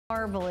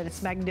marvel at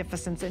its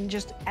magnificence and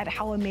just at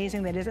how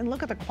amazing that is. And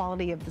look at the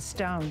quality of the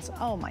stones.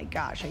 Oh my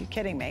gosh, are you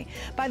kidding me?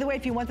 By the way,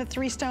 if you want the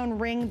 3-stone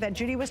ring that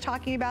Judy was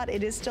talking about,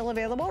 it is still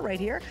available right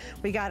here.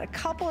 We got a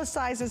couple of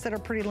sizes that are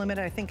pretty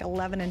limited, I think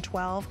 11 and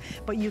 12,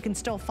 but you can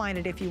still find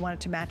it if you want it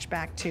to match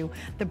back to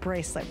the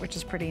bracelet, which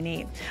is pretty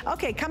neat.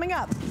 Okay, coming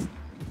up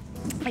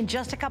in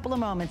just a couple of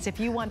moments, if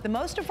you want the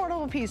most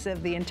affordable piece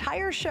of the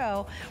entire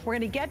show, we're going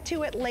to get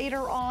to it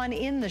later on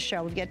in the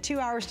show. We've got 2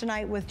 hours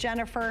tonight with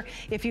Jennifer.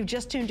 If you've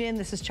just tuned in,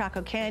 this is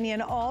Chaco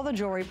Canyon, all the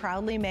jewelry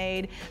proudly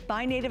made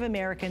by Native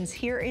Americans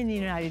here in the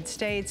United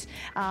States,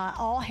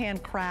 all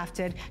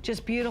handcrafted,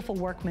 just beautiful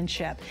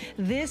workmanship.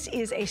 This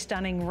is a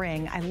stunning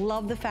ring. I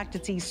love the fact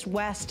it's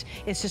east-west.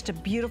 It's just a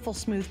beautiful,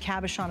 smooth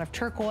cabochon of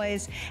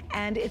turquoise,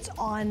 and it's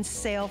on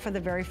sale for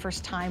the very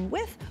first time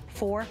with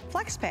 4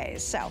 flex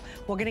pays. So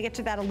we're going to get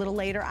to that a little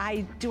later.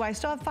 Do I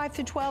still have 5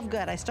 through 12?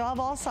 Good. I still have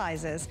all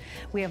sizes.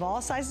 We have all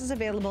sizes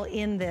available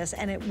in this,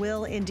 and it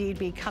will indeed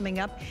be coming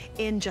up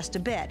in just a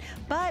bit.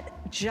 But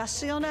just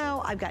so you'll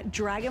know, I've got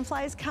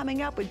dragonflies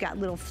coming up. We've got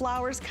little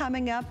flowers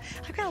coming up.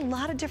 I've got a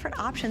lot of different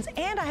options,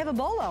 and I have a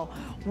bolo,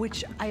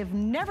 which I have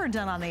never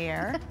done on the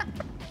air.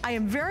 I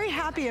am very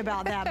happy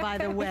about that, by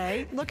the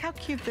way. Look how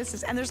cute this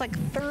is. And there's like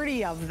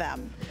 30 of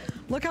them.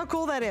 Look how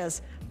cool that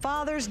is.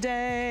 Father's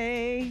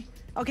Day.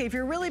 Okay, if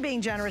you're really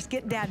being generous,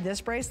 get Dad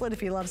this bracelet. If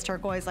he loves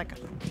turquoise, like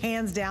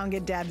hands down,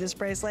 get Dad this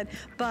bracelet.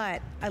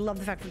 But I love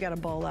the fact we got a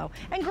bolo.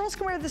 And girls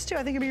can wear this too.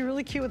 I think it'd be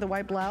really cute with a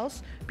white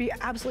blouse. Be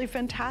absolutely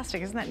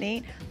fantastic. Isn't that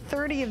neat?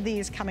 30 of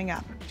these coming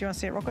up. Do you want to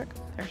see it real quick?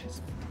 There it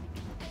is.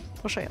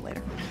 We'll show you it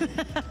later.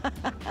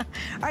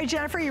 All right,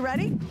 Jennifer, you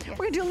ready? Yes.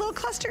 We're gonna do little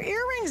cluster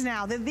earrings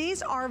now.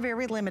 These are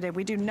very limited.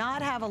 We do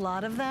not have a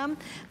lot of them.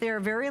 They are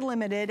very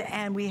limited,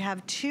 and we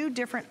have 2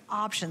 different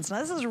options.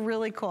 Now, this is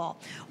really cool.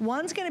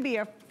 One's gonna be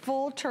a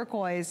full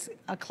turquoise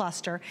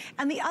cluster,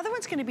 and the other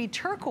one's gonna be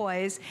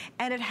turquoise,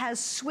 and it has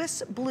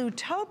Swiss blue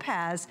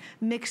topaz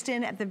mixed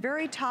in at the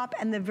very top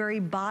and the very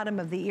bottom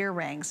of the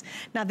earrings.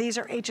 Now, these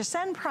are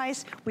HSN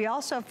priced. We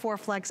also have 4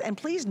 flex, and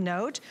please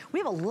note, we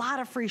have a lot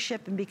of free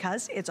shipping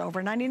because it's over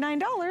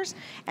 $99.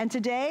 And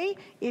today,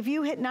 if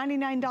you hit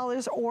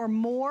 $99 or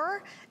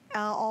more,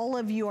 all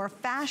of your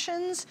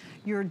fashions,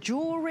 your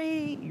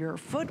jewelry, your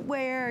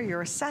footwear,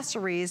 your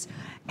accessories,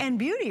 and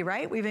beauty,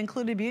 right? We've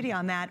included beauty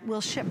on that, will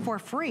ship for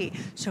free.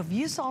 So if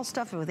you saw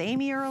stuff with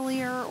Amy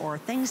earlier, or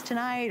Things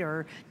Tonight,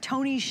 or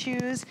Tony's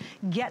shoes,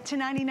 get to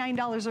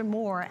 $99 or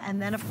more,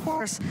 and then of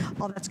course,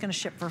 all that's gonna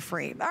ship for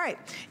free. All right,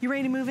 you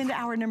ready to move into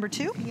hour number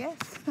 2? Yes.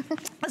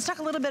 Let's talk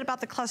a little bit about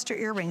the cluster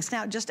earrings.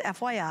 Now, just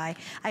FYI,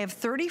 I have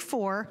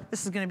 34,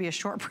 this is gonna be a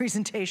short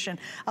presentation,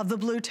 of the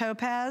blue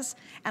topaz,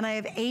 and I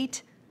have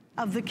 8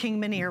 of the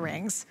Kingman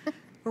earrings.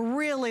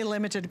 Really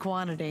limited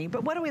quantity,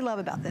 but what do we love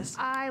about this?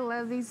 I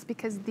love these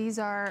because these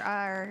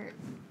are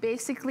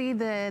basically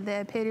the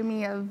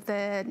epitome of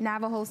the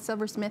Navajo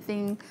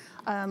silversmithing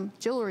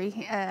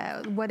jewelry.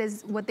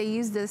 What they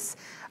use this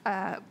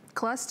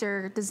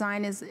cluster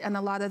design is in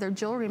a lot of their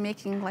jewelry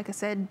making, like I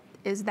said,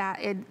 is that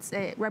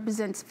it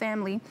represents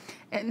family.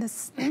 And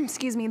this,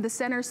 excuse me, the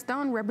center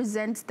stone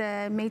represents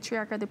the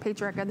matriarch or the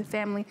patriarch of the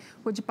family,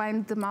 which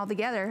binds them all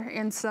together.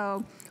 And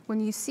so when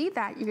you see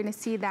that, you're gonna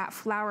see that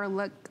flower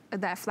look,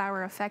 that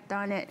flower effect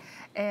on it.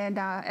 And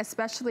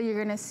especially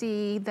you're gonna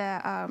see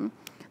the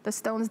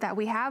stones that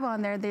we have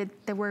on there,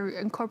 that we're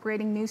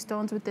incorporating new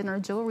stones within our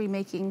jewelry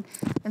making.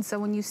 And so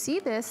when you see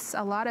this,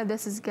 a lot of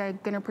this is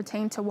gonna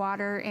pertain to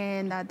water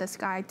and the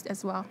sky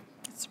as well.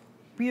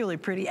 Really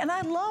pretty, and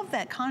I love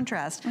that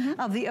contrast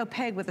of the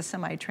opaque with the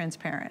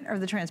semi-transparent, or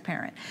the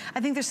transparent. I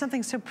think there's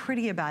something so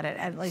pretty about it,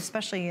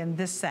 especially in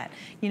this set,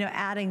 you know,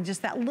 adding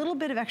just that little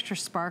bit of extra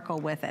sparkle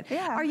with it.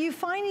 Yeah. Are you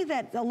finding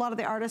that a lot of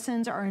the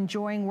artisans are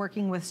enjoying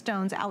working with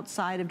stones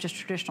outside of just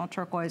traditional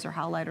turquoise or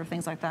howlite or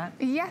things like that?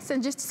 Yes,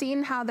 and just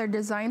seeing how their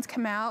designs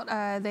come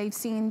out. They've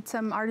seen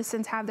some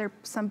artisans have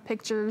some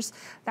pictures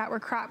that were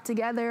cropped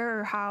together,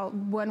 or how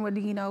one would,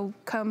 you know,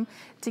 come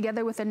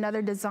together with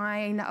another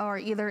design, or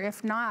either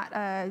if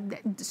not,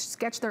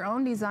 sketch their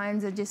own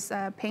designs and just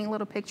paint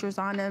little pictures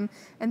on them,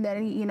 and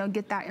then, you know,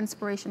 get that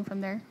inspiration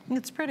from there.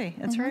 It's pretty.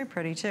 It's very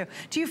pretty too.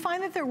 Do you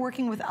find that they're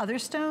working with other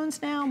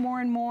stones now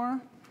more and more?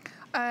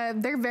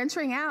 They're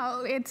venturing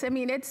out. I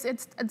mean,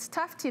 it's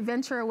tough to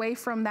venture away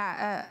from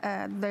that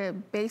the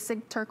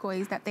basic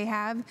turquoise that they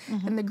have,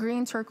 and the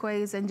green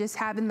turquoise, and just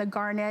having the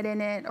garnet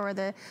in it, or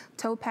the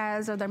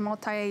topaz, or the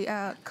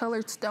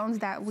multi-colored stones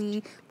that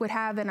we would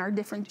have in our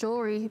different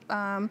jewelry.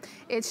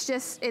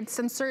 It's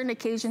on certain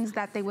occasions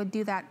that they would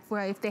do that,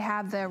 where if they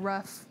have the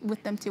rough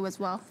with them too as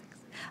well.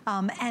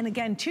 And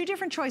again, 2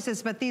 different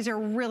choices, but these are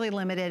really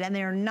limited, and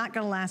they are not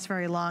gonna last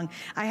very long.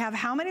 I have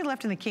how many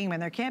left in the Kingman?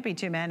 There can't be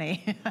too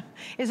many.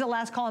 Is it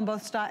last call on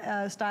both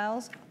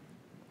styles?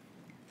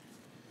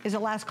 Is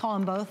it last call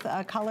on both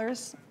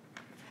colors?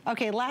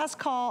 Okay, last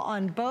call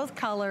on both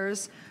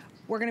colors.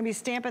 We're gonna be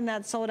stamping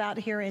that sold out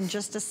here in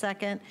just a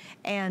second,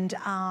 and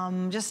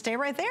just stay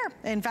right there.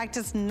 In fact,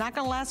 it's not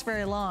gonna last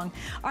very long.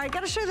 All right,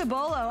 gotta show you the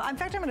bolo. In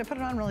fact, I'm gonna put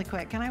it on really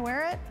quick. Can I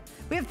wear it?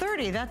 We have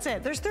 30, that's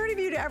it. There's 30 of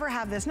you to ever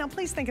have this. Now,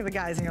 please think of the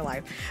guys in your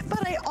life.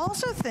 But I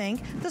also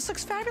think this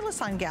looks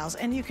fabulous on gals,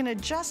 and you can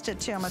adjust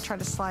it too. I'm gonna try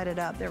to slide it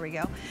up, there we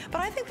go.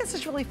 But I think this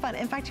is really fun.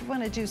 In fact, if you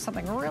wanna do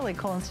something really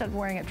cool, instead of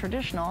wearing it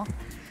traditional,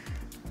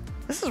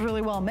 this is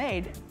really well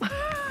made.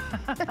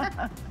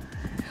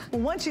 Well,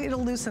 once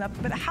it'll loosen up,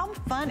 but how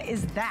fun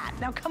is that?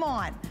 Now, come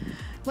on.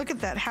 Look at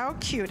that, how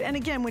cute. And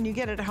again, when you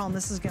get it at home,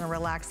 this is gonna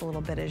relax a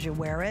little bit as you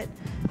wear it,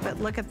 but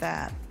look at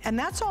that. And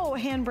that's all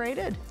hand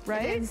braided,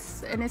 right? It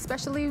is, and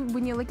especially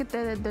when you look at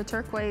the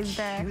turquoise,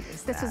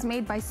 this was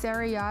made by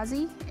Sarah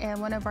Yazzie, and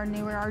one of our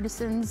newer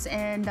artisans,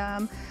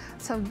 and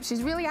so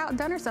she's really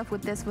outdone herself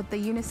with this, with the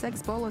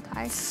unisex bolo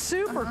tie.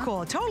 Super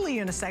cool, totally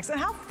unisex. And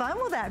how fun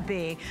will that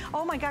be?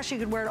 Oh my gosh, you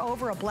could wear it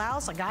over a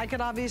blouse. A guy could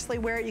obviously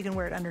wear it. You can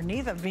wear it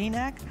underneath a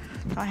V-neck.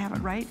 Do I have it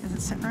right? Is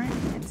it sitting right?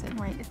 It's sitting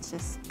right, it's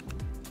just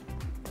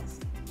this.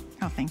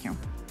 Oh, thank you.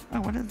 Oh,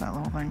 what is that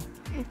little thing?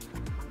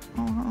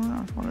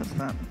 Oh, what is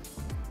that?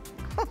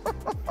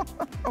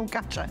 Oh,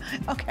 gotcha.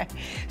 Okay,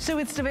 so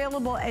it's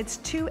available. It's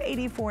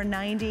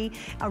 $284.90.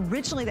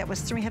 Originally, that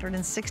was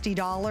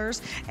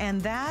 $360,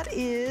 and that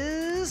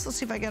is, let's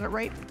see if I get it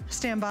right.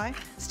 Stand by,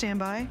 stand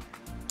by.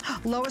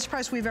 Lowest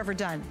price we've ever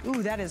done.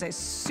 Ooh, that is a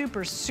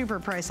super, super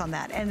price on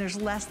that. And there's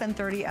less than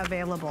 30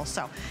 available.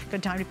 So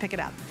good time to pick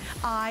it up.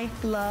 I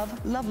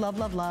love, love, love,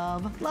 love,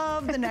 love,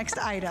 love the next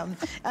item.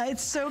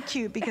 It's so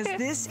cute because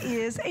this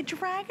is a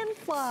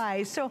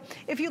dragonfly. So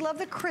if you love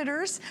the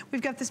critters,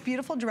 we've got this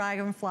beautiful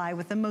dragonfly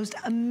with the most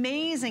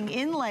amazing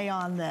inlay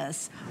on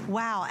this.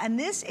 Wow, and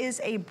this is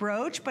a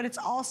brooch, but it's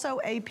also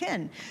a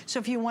pin. So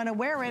if you want to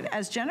wear it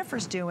as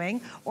Jennifer's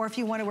doing, or if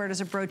you want to wear it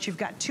as a brooch, you've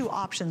got two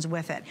options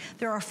with it.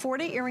 There are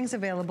 40 earrings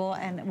available,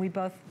 and we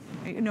both,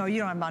 no, you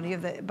don't have any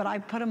of it, but I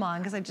put them on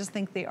because I just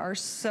think they are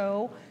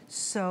so,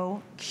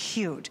 so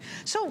cute.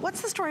 So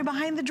what's the story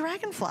behind the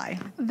dragonfly?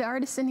 The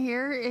artisan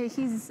here,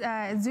 he's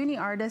a Zuni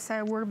artist.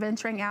 We're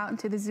venturing out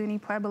into the Zuni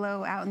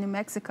Pueblo out in New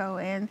Mexico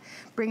and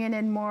bringing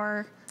in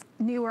more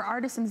newer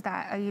artisans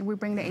that we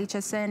bring to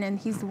HSN, and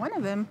he's one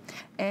of them.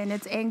 And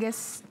it's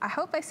Angus, I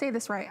hope I say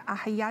this right,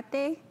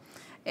 Ahayate.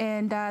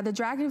 And the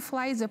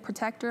dragonfly is a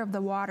protector of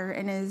the water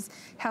and is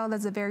held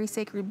as a very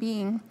sacred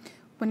being.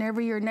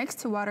 Whenever you're next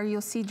to water, you'll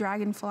see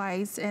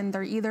dragonflies, and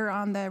they're either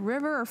on the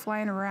river or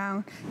flying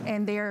around,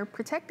 and they're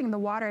protecting the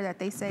water, that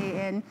they say.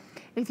 And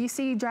if you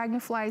see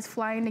dragonflies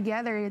flying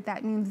together,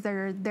 that means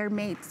they're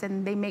mates,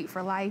 and they mate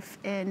for life.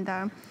 And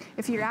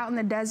if you're out in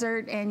the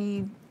desert and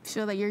you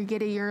feel that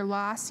you're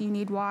lost, you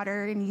need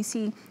water, and you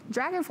see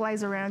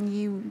dragonflies around,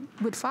 you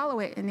would follow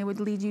it, and it would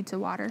lead you to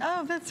water.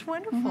 Oh, that's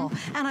wonderful.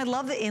 And I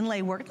love the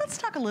inlay work. Let's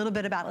talk a little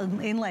bit about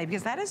inlay,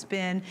 because that has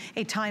been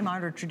a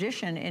time-honored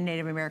tradition in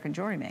Native American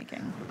jewelry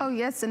making. Oh,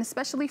 yes, and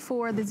especially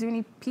for the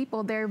Zuni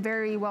people, they're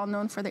very well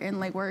known for their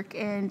inlay work,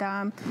 and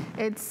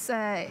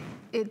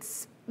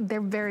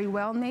they're very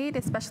well made,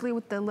 especially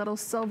with the little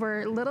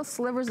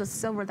slivers of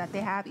silver that they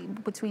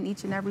have between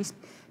each and every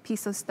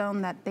piece of stone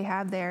that they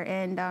have there.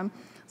 And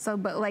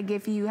but like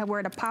if you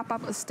were to pop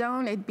up a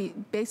stone, it'd be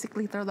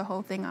basically throw the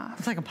whole thing off.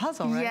 It's like a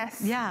puzzle, right?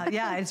 Yes. Yeah,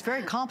 yeah, it's a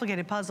very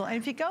complicated puzzle. And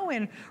if you go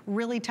in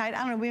really tight, I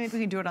don't know, maybe we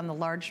can do it on the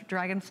large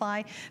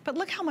dragonfly, but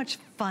look how much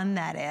fun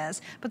that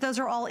is. But those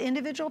are all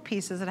individual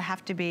pieces that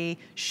have to be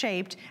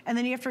shaped. And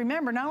then you have to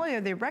remember, not only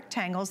are they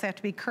rectangles, they have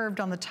to be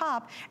curved on the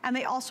top, and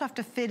they also have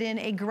to fit in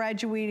a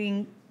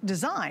graduating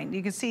design.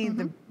 You can see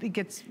it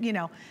gets, you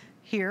know,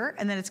 here,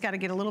 and then it's got to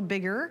get a little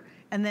bigger,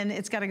 and then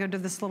it's got to go to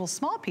this little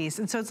small piece.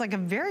 And so it's like a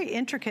very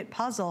intricate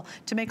puzzle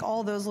to make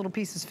all those little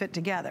pieces fit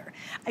together.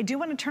 I do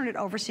want to turn it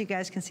over so you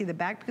guys can see the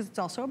back, because it's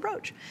also a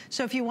brooch.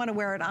 So if you want to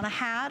wear it on a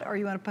hat, or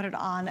you want to put it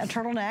on a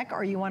turtleneck,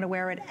 or you want to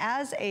wear it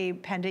as a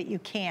pendant, you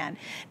can.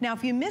 Now,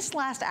 if you missed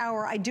last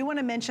hour, I do want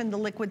to mention the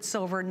liquid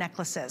silver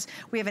necklaces.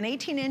 We have an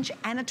 18-inch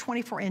and a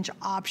 24-inch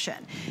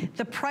option.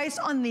 The price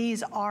on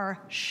these are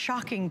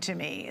shocking to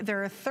me.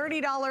 They're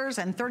 $30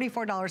 and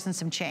 $34 and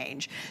some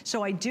change.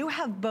 So I do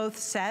have both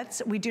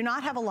sets. We do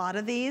not have a lot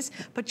of these,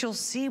 but you'll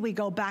see we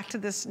go back to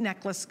this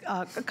necklace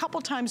a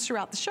couple times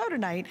throughout the show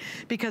tonight,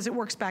 because it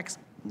works back,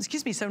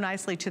 excuse me, so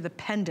nicely to the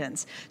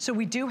pendants. So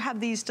we do have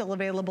these still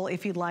available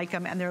if you'd like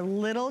them, and they're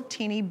little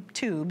teeny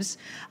tubes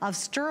of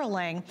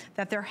sterling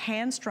that they're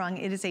hand strung.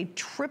 It is a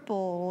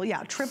triple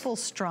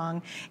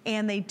strung,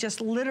 and they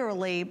just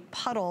literally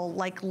puddle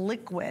like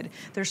liquid.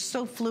 They're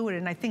so fluid,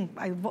 and I think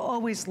I've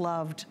always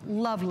loved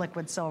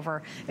liquid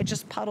silver. It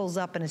just puddles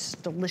up, and it's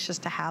delicious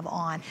to have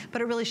on, but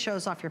it really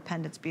shows off your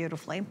pendants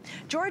beautifully.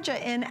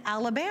 Georgia in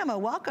Alabama,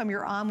 welcome.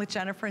 You're on with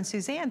Jennifer and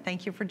Suzanne.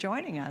 Thank you for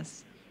joining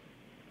us.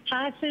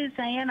 Hi,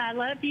 Suzanne. I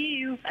love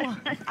you. Well,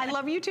 I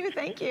love you too.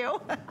 Thank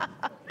you.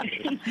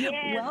 Yes,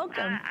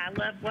 welcome. I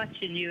love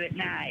watching you at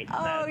night.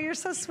 Oh, you're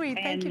so sweet.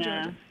 Thank you,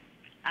 Georgia.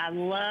 I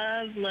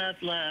love, love,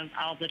 love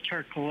all the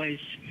turquoise.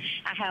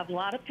 I have a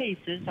lot of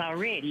pieces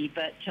already,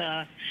 but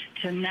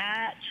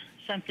tonight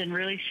something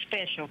really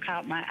special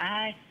caught my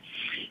eye.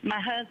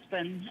 My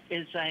husband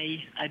is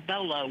a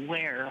bolo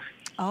wearer.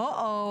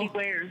 Uh-oh. He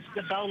wears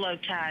the bolo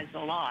ties a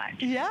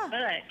lot. Yeah.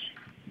 But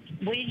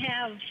we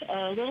have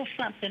a little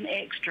something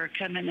extra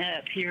coming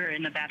up here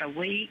in about a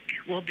week.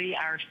 Will be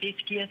our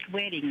 50th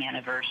wedding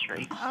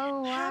anniversary.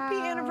 Oh, wow. Happy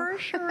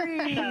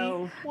anniversary.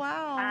 So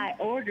wow. I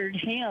ordered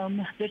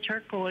him the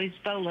turquoise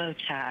bolo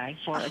tie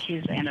for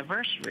his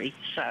anniversary.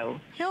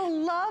 So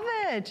he'll love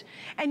it.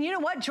 And you know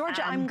what,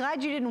 Georgia, I'm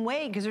glad you didn't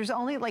wait because there's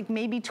only like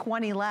maybe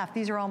 20 left.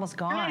 These are almost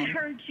gone. I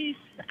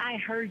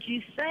heard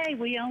you say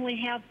we only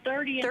have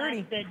 30. 30. And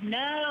I said,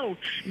 no,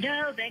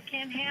 that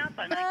can't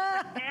happen.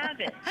 I gotta have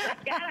it. I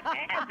gotta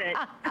have it.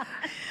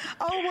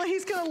 Oh, well,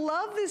 he's going to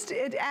love this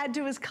to add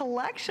to his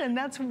collection.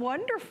 That's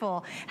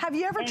wonderful. Have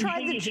you ever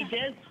tried the...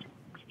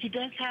 He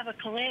does have a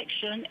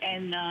collection,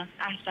 and I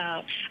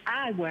thought,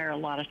 I wear a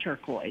lot of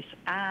turquoise.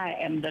 I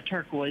am the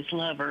turquoise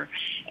lover.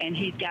 And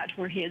he's got to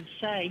where he'd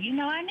say, you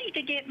know, I need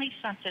to get me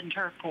something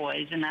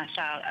turquoise. And I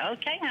thought,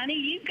 okay, honey,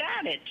 you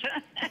got it.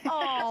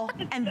 Oh,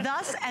 and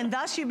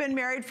thus you've been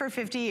married for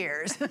 50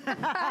 years. 50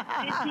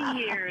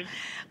 years.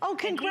 Oh,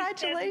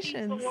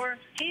 congratulations.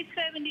 He's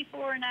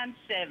 74 and I'm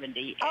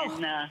 70. Oh.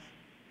 And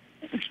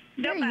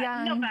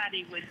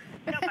nobody would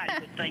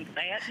think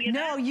that. You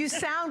know? No, you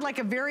sound like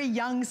a very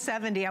young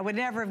 70. I would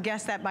never have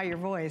guessed that by your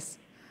voice.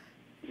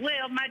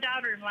 Well, my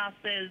daughter-in-law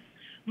says,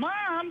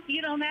 Mom,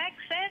 you don't act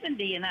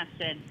 70. And I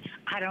said,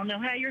 I don't know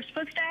how you're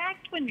supposed to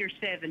act when you're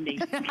 70.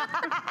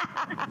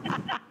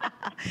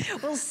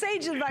 Well,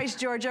 sage advice,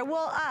 Georgia.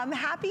 Well,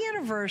 happy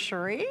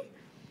anniversary.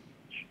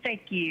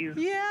 Thank you.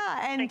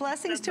 Yeah, and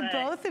blessings so to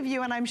both of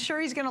you. And I'm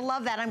sure he's going to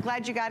love that. I'm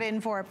glad you got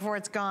in for it before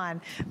it's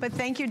gone. But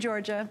thank you,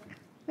 Georgia.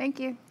 Thank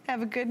you.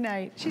 Have a good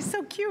night. She's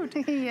so cute.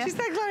 Yeah. She's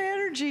got a lot of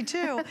energy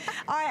too.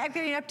 All right, I've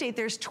got an update.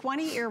 There's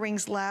 20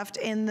 earrings left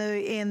in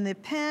the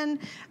pen.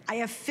 I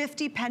have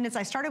 50 pendants.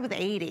 I started with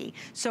 80.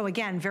 So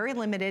again, very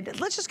limited.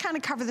 Let's just kind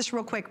of cover this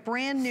real quick.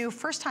 Brand new,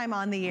 first time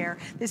on the air.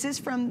 This is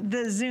from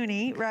the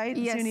Zuni, right?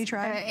 Yes, Zuni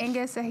tribe.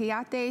 Angus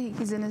Hayate.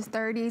 He's in his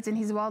 30s and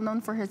he's well known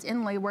for his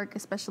inlay work,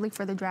 especially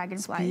for the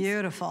dragonflies.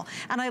 Beautiful.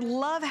 And I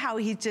love how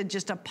he did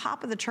just a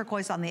pop of the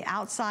turquoise on the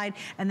outside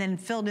and then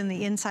filled in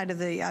the inside of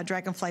the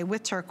dragonfly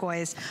with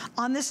turquoise.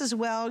 On this as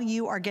well,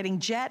 you are getting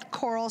jet,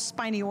 coral,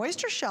 spiny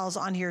oyster shells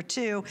on here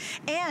too.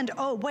 And,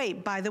 oh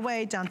wait, by the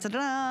way, dun, dun,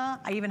 dun,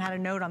 I even had a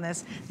note on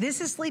this.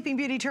 This is Sleeping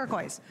Beauty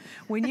turquoise.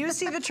 When you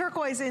see the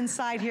turquoise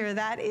inside here,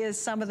 that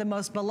is some of the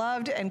most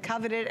beloved and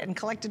coveted and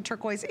collected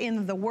turquoise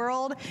in the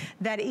world.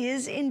 That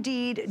is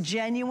indeed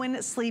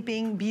genuine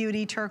Sleeping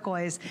Beauty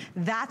turquoise.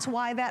 That's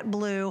why that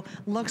blue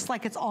looks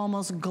like it's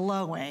almost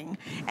glowing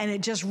and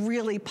it just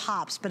really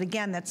pops. But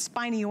again, that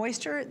spiny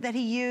oyster that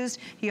he used,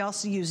 he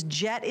also used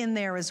jet in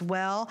there as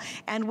well.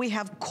 And we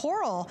have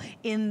coral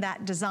in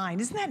that design.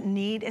 Isn't that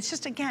neat? It's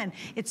just, again,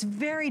 it's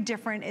very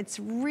different. It's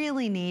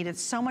really neat.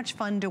 It's so much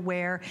fun to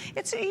wear.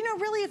 It's, you know,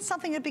 really it's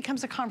something that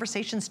becomes a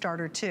conversation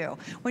starter too.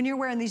 When you're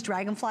wearing these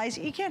dragonflies,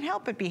 you can't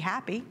help but be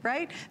happy,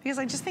 right? Because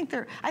I just think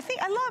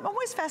I'm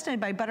always fascinated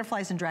by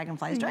butterflies and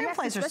dragonflies.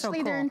 Dragonflies are so cool.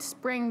 Especially during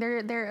spring,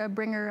 they're a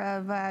bringer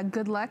of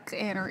good luck,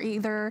 and or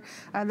either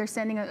they're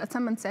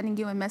someone's sending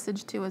you a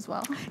message too as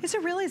well. Is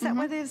it really? Is that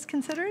what it is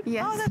considered?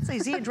 Yes. Oh, that's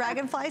easy. A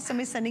dragonfly,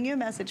 somebody's sending you a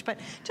message. But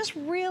just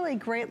really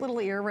great little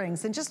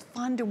earrings and just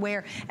fun to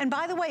wear. And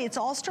by the way, it's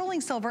all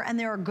sterling silver and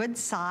they're a good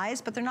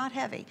size, but they're not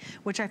heavy,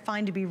 which I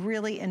find to be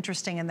really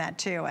interesting in that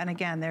too. And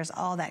again, there's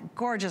all that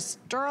gorgeous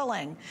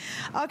sterling.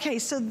 Okay,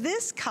 so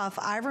this cuff,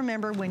 I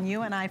remember when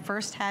you and I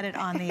first had it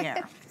on the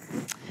air.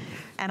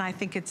 And I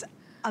think it's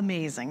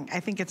amazing. I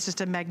think it's just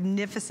a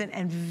magnificent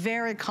and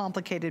very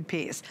complicated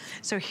piece.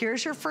 So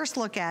here's your first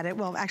look at it.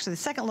 Well, actually the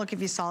second look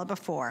if you saw it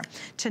before.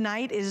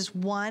 Tonight is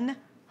 $100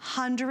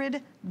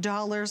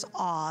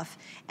 off,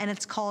 and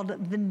it's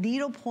called the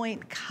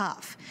needlepoint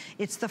cuff.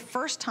 It's the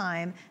first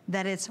time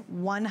that it's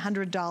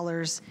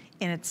 $100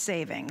 in its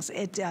savings.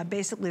 It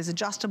basically is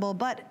adjustable,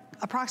 but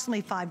approximately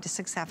 5 to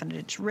 6/2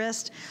 inch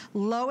wrist.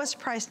 Lowest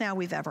price now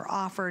we've ever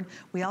offered.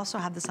 We also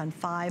have this on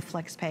 5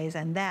 flex pays,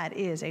 and that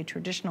is a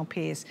traditional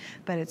piece,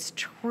 but it's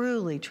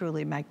truly,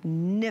 truly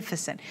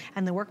magnificent.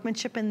 And the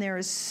workmanship in there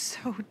is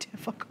so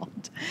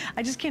difficult.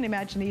 I just can't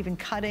imagine even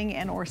cutting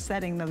and or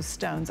setting those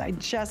stones.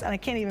 And I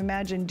can't even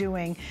imagine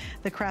doing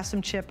the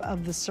craftsmanship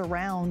of the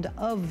surround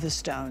of the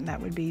stone. That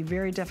would be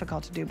very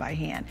difficult to do by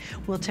hand.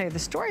 We'll tell you the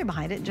story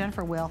behind it.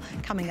 Jennifer will,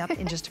 coming up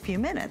in just a few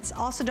minutes.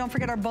 Also, don't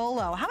forget our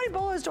bolo. How many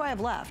bolos do I have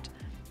left?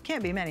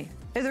 Can't be many.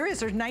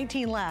 There's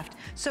 19 left.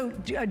 So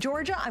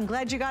Georgia, I'm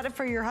glad you got it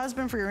for your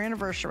husband for your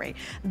anniversary.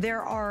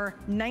 There are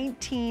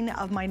 19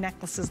 of my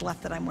necklaces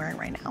left that I'm wearing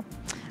right now.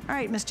 All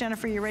right, Miss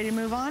Jennifer, you ready to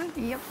move on?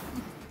 Yep.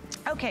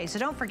 Okay, so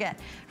don't forget,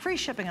 free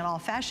shipping on all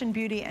fashion,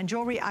 beauty, and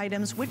jewelry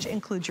items, which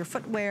includes your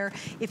footwear.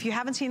 If you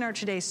haven't seen our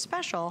today's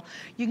special,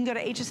 you can go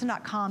to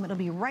hsn.com. It'll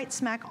be right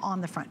smack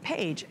on the front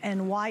page.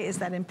 And why is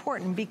that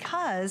important?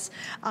 Because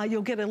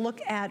you'll get a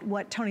look at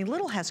what Tony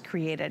Little has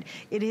created.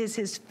 It is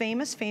his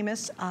famous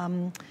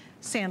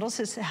sandals,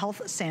 his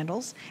health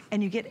sandals,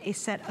 and you get a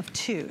set of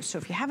 2. So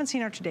if you haven't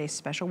seen our today's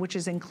special, which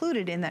is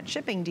included in that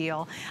shipping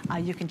deal,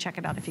 you can check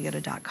it out if you go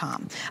to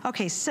 .com.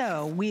 Okay,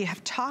 so we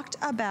have talked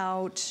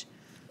about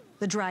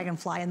the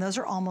dragonfly, and those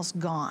are almost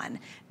gone.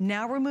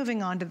 Now we're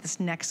moving on to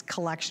this next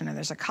collection, and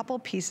there's a couple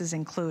pieces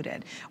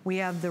included. We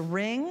have the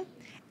ring,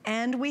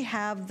 and we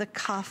have the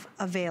cuff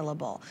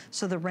available.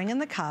 So the ring and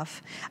the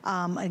cuff,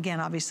 again,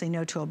 obviously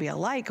no two will be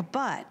alike,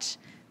 but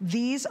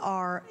these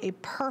are a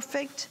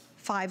perfect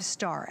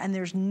 5-star, and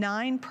there's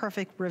 9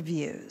 perfect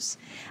reviews.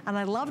 And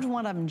I loved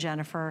one of them,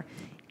 Jennifer.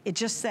 It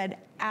just said,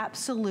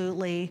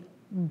 absolutely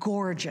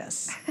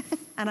gorgeous.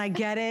 And I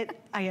get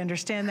it, I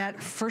understand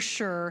that for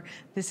sure.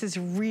 This is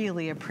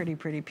really a pretty,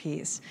 pretty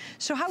piece.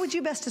 So how would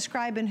you best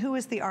describe, and who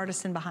is the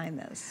artisan behind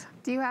this?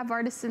 Do you have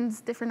artisans,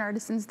 different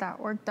artisans that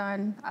worked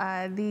on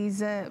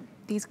these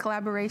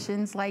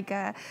collaborations, like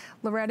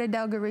Loretta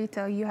Del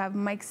Garrito, you have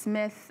Mike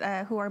Smith,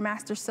 who are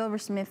master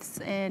silversmiths,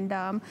 and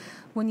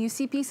when you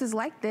see pieces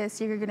like this,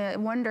 you're gonna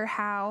wonder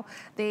how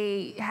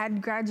they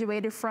had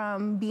graduated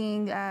from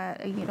being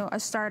a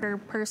starter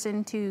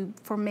person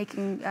for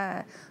making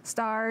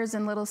stars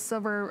and little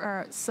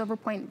silver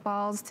point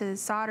balls to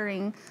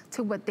soldering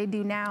to what they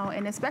do now,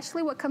 and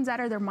especially what comes out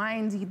of their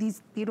minds,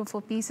 these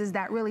beautiful pieces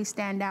that really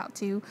stand out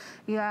to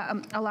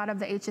a lot of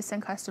the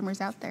HSN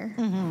customers out there.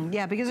 Mm-hmm.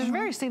 Yeah, because it's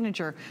very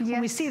signature. Yes.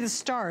 When we see the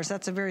stars,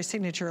 that's a very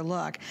signature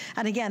look.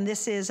 And again,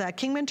 this is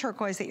Kingman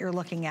turquoise that you're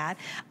looking at.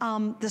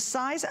 The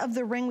size of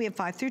the ring, we have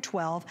 5 through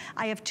 12.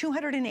 I have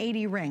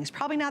 280 rings.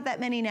 Probably not that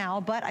many now,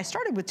 but I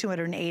started with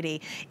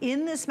 280.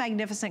 In this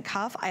magnificent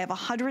cuff, I have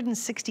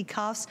 160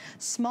 cuffs,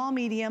 small,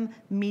 medium,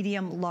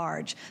 medium,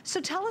 large. So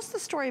tell us the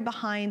story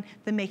behind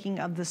the making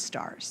of the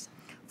stars.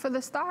 For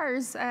the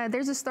stars,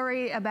 there's a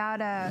story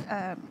about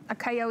a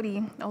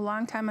coyote a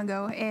long time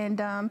ago,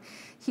 and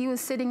he was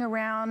sitting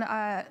around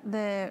a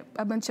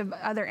bunch of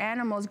other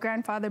animals.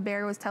 Grandfather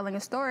Bear was telling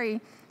a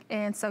story,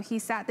 and so he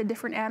sat the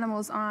different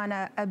animals on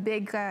a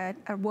big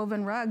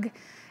woven rug.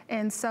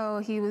 And so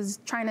he was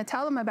trying to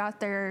tell them about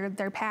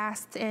their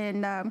past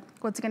and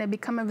what's going to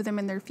become of them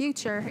in their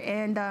future.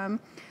 And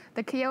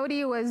the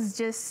coyote was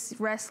just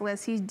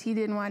restless. He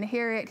didn't want to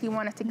hear it. He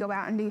wanted to go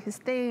out and do his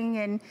thing,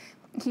 and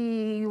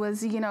he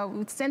was,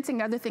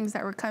 sensing other things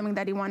that were coming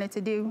that he wanted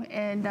to do.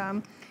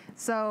 And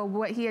so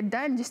what he had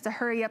done, just to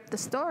hurry up the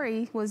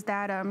story, was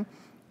that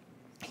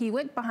he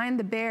went behind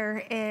the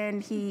bear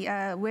and he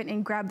went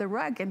and grabbed the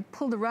rug and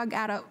pulled the rug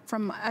out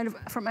from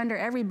under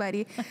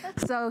everybody.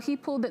 So he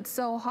pulled it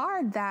so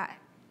hard that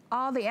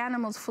all the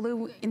animals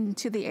flew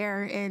into the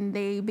air and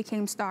they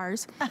became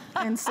stars.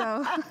 And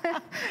so,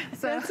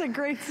 that's a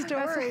great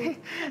story.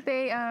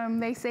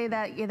 They say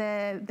that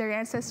their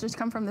ancestors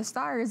come from the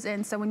stars,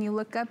 and so when you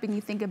look up and you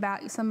think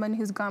about someone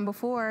who's gone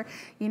before,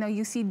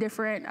 you see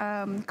different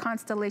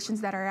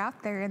constellations that are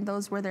out there, and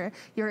those were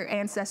your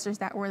ancestors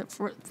that were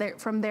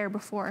from there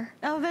before.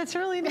 Oh, that's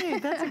really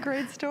neat. That's a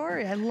great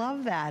story. I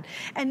love that.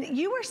 And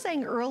you were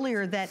saying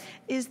earlier that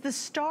is the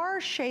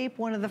star shape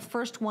one of the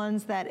first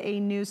ones that a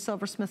new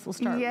silversmith will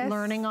start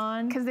learning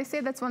on? Because they say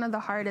that's one of the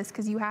hardest,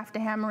 because you have to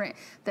hammer it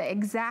the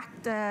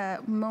exact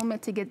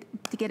moment to get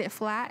it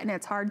flat, and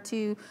it's hard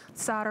to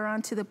solder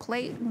onto the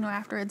plate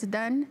after it's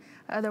done.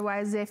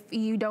 Otherwise, if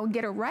you don't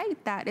get it right,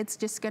 it's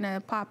just going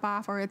to pop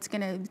off, or it's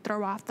going to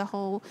throw off the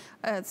whole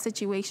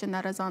situation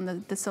that is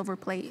on the silver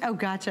plate. Oh,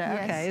 gotcha.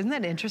 Yes. Okay. Isn't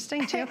that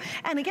interesting, too?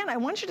 And again, I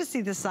want you to see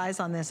the size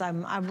on this.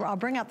 I'll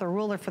bring out the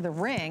ruler for the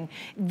ring.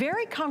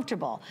 Very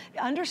comfortable.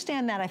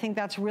 Understand that. I think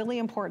that's really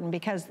important,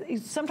 because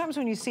sometimes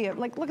when you see it,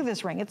 like, look at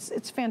this ring.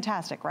 It's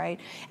fantastic, right?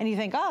 And you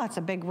think, oh, it's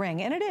a big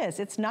ring. And it is.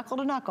 It's knuckle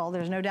to knuckle.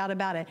 There's no doubt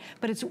about it.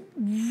 But it's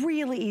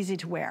really easy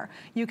to wear.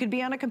 You could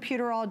be on a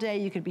computer all day.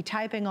 You could be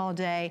typing all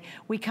day.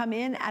 We come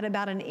in at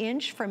about 1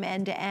 inch from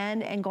end to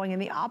end, and going in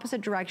the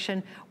opposite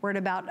direction, we're at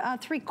about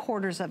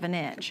 3/4 of an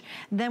inch.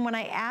 Then when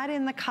I add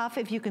in the cuff,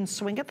 if you can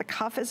swing it, the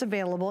cuff is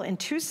available in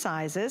 2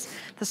 sizes.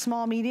 The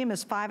small medium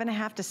is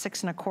 5.5 to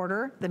 6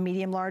 1/4. The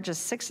medium large is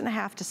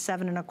 6.5 to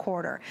 7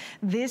 1/4.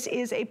 This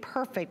is a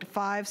perfect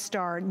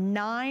 5-star,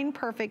 9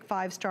 perfect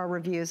 5-star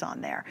reviews on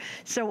there.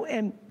 So,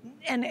 and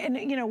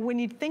when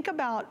you think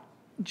about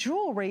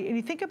jewelry, and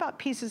you think about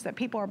pieces that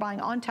people are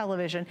buying on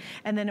television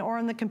and then or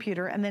on the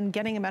computer and then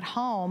getting them at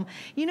home,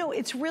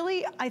 it's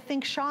really, I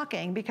think,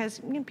 shocking,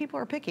 because people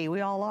are picky. We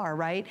all are,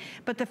 right?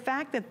 But the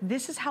fact that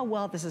this is how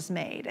well this is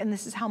made, and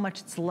this is how much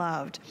it's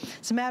loved.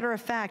 As a matter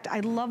of fact, I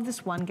love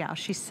this one gal.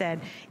 She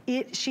said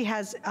she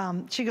has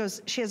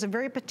a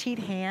very petite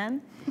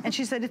hand, and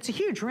she said it's a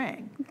huge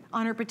ring.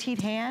 on her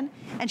petite hand,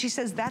 and she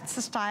says that's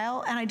the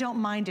style, and I don't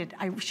mind it.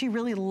 She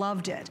really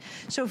loved it.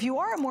 So if you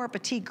are a more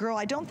petite girl,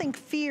 I don't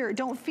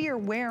fear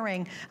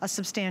wearing a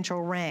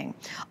substantial ring.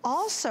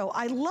 Also,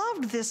 I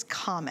loved this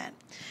comment.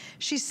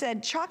 She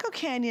said, Chaco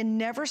Canyon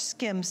never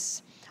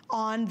skimps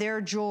on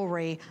their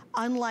jewelry,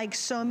 unlike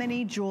so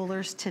many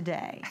jewelers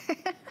today.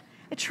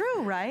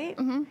 True, right?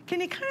 Mm-hmm.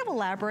 Can you kind of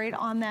elaborate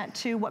on that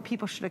too, what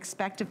people should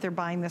expect if they're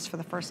buying this for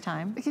the first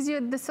time? Because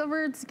the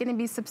silver is gonna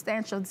be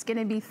substantial, it's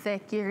gonna be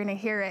thick, you're gonna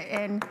hear it.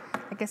 And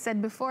like I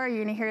said before,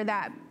 you're gonna hear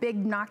that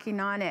big knocking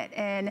on it.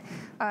 And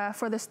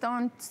for the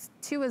stones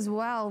too as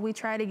well, we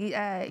try to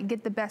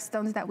get the best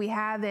stones that we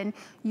have and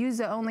use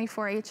it only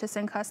for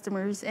HSN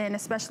customers, and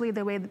especially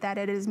the way that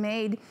it is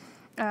made.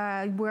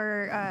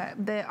 Where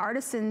the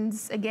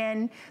artisans,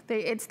 again,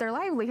 it's their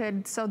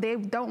livelihood, so they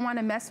don't want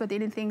to mess with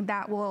anything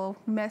that will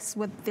mess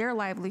with their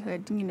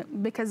livelihood, you know,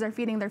 because they're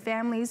feeding their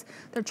families.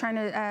 They're trying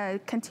to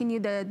continue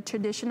the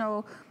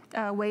traditional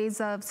ways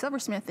of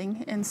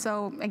silversmithing, and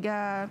so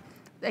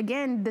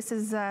again, this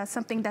is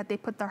something that they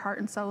put their heart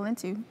and soul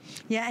into.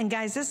 Yeah, and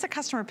guys, this is a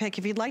customer pick.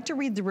 If you'd like to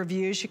read the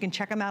reviews, you can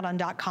check them out on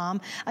 .com.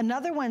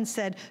 Another one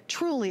said,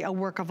 truly a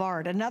work of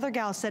art. Another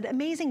gal said,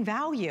 amazing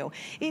value.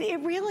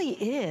 It really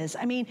is.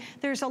 I mean,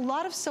 there's a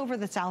lot of silver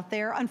that's out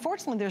there.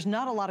 Unfortunately, there's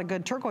not a lot of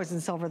good turquoise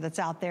and silver that's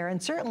out there,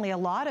 and certainly a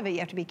lot of it you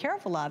have to be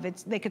careful of.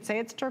 They could say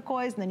it's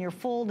turquoise, and then you're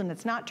fooled, and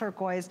it's not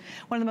turquoise.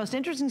 One of the most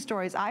interesting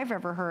stories I've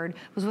ever heard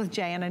was with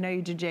Jay, and I know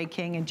you do Jay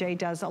King, and Jay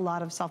does a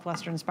lot of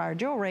Southwestern-inspired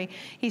jewelry.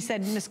 He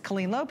said, Miss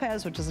Colleen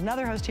Lopez, which is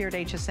another host here at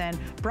HSN,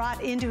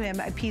 brought into him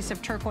a piece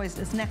of turquoise,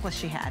 this necklace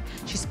she had.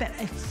 She spent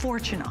a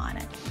fortune on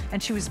it,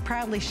 and she was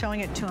proudly showing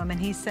it to him, and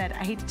he said,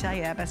 I hate to tell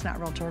you, but it's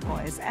not real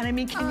turquoise. And I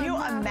mean, can you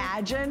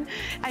imagine?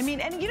 I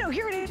mean, and you know,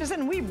 here at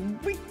HSN, we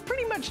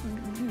pretty much,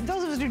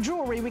 those of us who do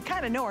jewelry, we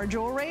kind of know our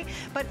jewelry,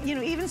 but you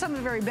know, even some of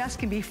the very best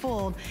can be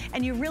fooled,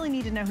 and you really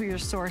need to know who your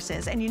source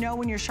is. And you know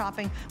when you're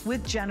shopping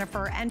with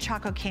Jennifer and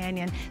Chaco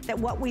Canyon, that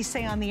what we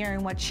say on the air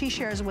and what she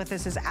shares with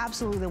us is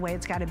absolutely the way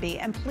it's got to be.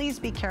 And please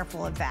be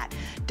careful of that.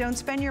 Don't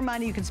spend your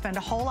money. You can spend a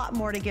whole lot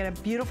more to get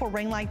a beautiful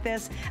ring like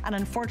this, and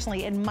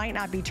unfortunately it might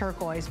not be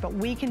turquoise, but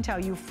we can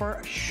tell you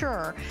for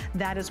sure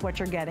that is what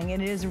you're getting,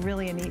 and it is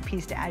really a neat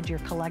piece to add to your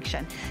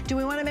collection. Do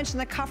we want to mention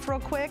the cuff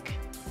real quick?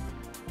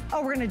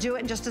 Oh, we're going to do it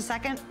in just a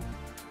second.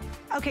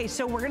 Okay,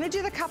 so we're gonna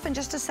do the cuff in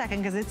just a second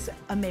because it's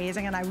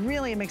amazing, and I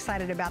really am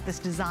excited about this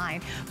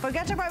design. But we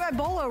got to buy my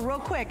bolo real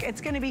quick. It's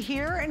gonna be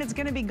here and it's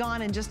gonna be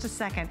gone in just a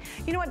second.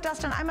 You know what,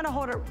 Dustin, I'm gonna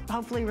hold it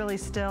hopefully really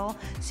still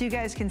so you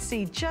guys can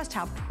see just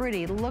how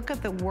pretty. Look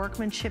at the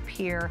workmanship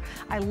here.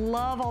 I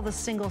love all the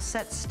single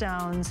set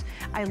stones.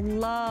 I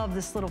love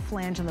this little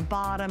flange on the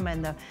bottom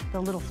and the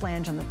little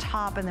flange on the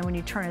top, and then when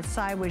you turn it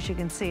sideways, you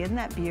can see, isn't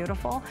that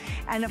beautiful?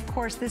 And of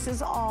course, this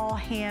is all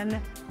hand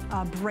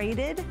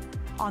braided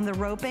on the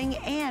roping.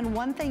 And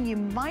one thing you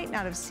might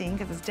not have seen,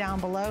 because it's down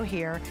below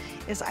here,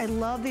 is I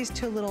love these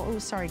two little, oh,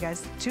 sorry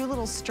guys, two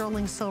little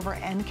sterling silver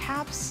end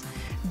caps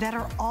that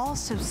are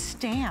also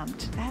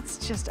stamped. That's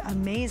just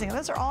amazing.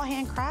 Those are all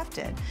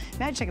handcrafted.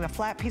 Imagine taking a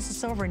flat piece of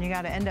silver and you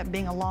gotta end up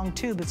being a long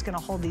tube that's gonna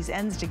hold these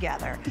ends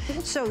together.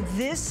 So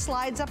this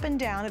slides up and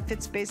down. It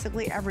fits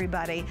basically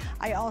everybody.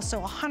 I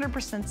also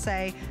 100%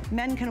 say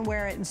men can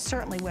wear it and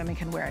certainly women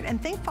can wear it.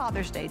 And think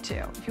Father's Day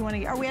too. If you wanna,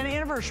 we had an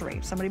anniversary.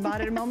 Somebody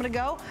bought it a moment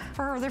ago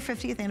for their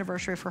 50th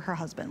anniversary for her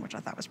husband, which I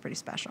thought was pretty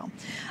special.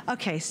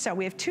 Okay, so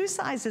we have two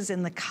sizes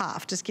in the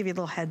cuff, just give you a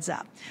little heads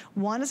up.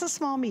 One is a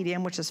small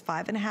medium, which is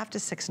 5.5 to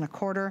 6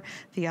 1/4.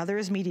 The other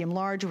is medium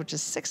large, which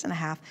is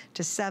 6.5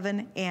 to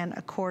 7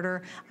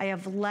 1/4. I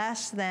have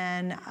less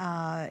than,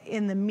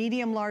 in the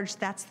medium large,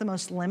 that's the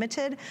most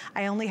limited.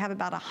 I only have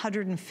about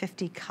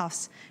 150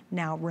 cuffs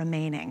now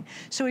remaining.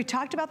 So we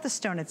talked about the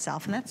stone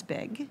itself, and that's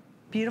big.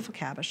 Beautiful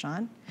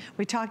cabochon.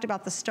 We talked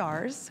about the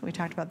stars. We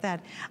talked about that.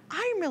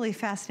 I'm really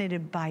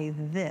fascinated by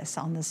this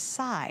on the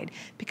side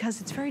because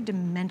it's very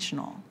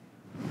dimensional.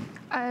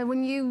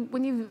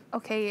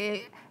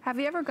 Okay, have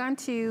you ever gone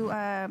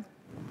to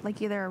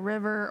like either a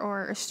river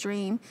or a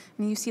stream,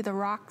 and you see the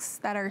rocks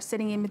that are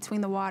sitting in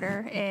between the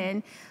water,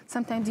 and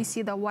sometimes you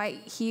see the white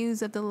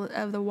hues of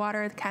the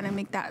water kind of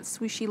make that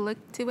swooshy look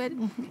to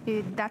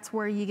it. That's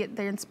where you get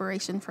the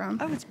inspiration from.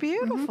 Oh, it's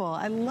beautiful.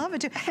 I love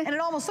it too. And it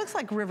almost looks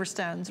like river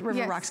stones,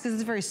 river rocks, because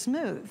it's very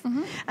smooth.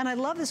 And I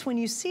love this when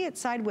you see it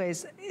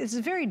sideways, it's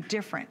very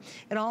different.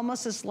 It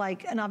almost is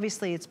like, and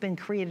obviously it's been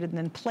created and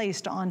then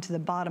placed onto the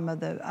bottom of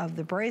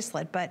the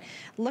bracelet, but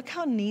look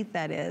how neat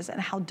that is and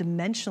how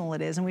dimensional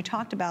it is. And we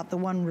talked about, the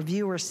one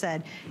reviewer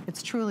said,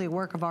 it's truly a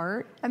work of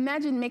art.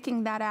 Imagine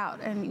making that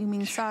out, and you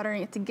mean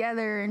soldering it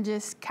together and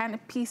just kind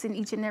of piecing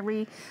each and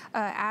every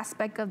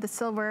aspect of the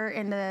silver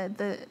and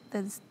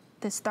the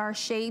star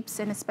shapes,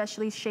 and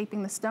especially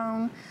shaping the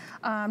stone,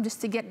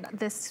 just to get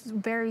this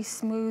very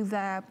smooth,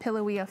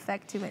 pillowy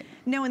effect to it.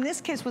 Now, in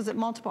this case, was it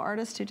multiple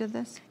artists who did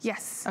this?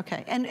 Yes.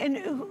 Okay, and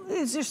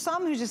is there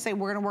some who just say,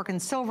 we're gonna work in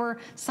silver,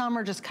 some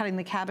are just cutting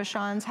the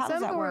cabochons? How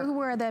does that work? Some who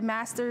are the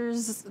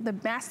masters,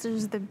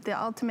 the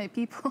ultimate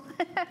people.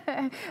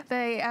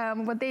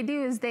 What they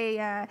do is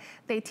they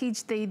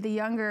teach the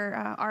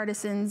younger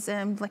artisans,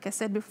 like I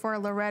said before,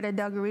 Loretta,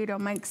 Del Garrido,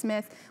 Mike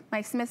Smith.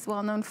 Mike Smith's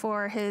well known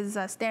for his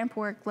stamp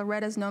work.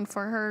 Loretta's known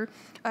for her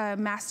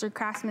master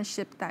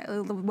craftsmanship,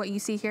 what you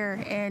see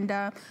here.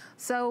 And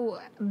so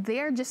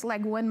they're just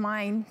like one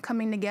mind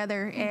coming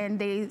together, and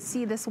they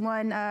see this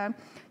one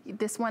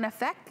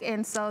effect,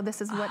 and so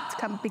this is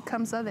what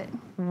becomes of it.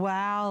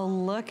 Wow,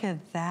 look at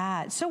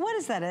that. So what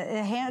is that,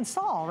 a hand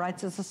saw,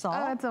 right? It's a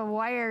saw? Oh, it's a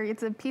wire.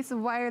 It's a piece of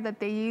wire that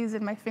they use,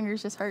 and my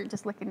fingers just hurt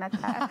just looking at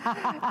that.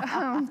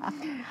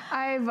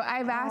 I've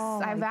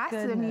asked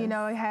them, you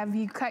know, have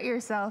you cut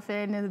yourself?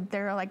 And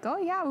they're like, oh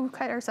yeah, we've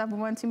cut ourselves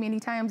one too many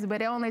times,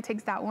 but it only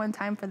takes that one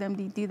time for them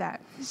to do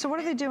that. So what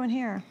are they doing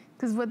here?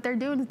 Because what they're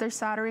doing is they're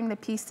soldering the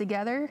piece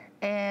together,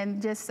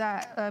 and just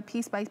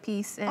piece by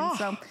piece, and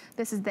so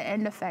this is the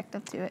end effect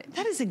to it.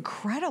 That is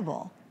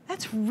incredible.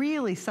 That's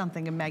really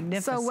something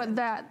magnificent. So what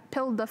that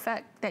pilled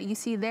effect that you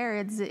see there,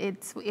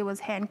 it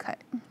was hand cut.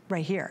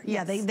 Right here.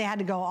 Yes. Yeah, they had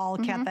to go all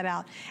cut that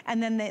out,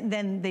 and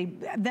then they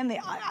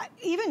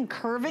even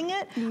curving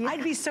it. Yeah.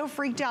 I'd be so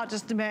freaked out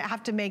just to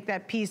have to make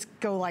that piece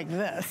go like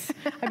this.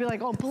 I'd be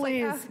like, oh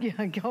please, yeah,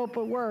 I hope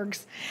it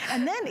works.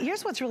 And then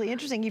here's what's really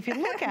interesting. If you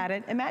look at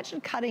it,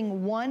 imagine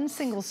cutting one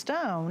single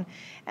stone,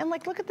 and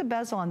like look at the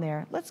bezel on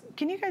there.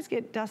 Can you guys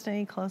get Dustin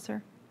any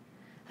closer?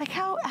 Like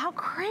how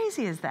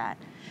crazy is that?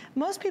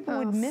 Most people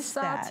would miss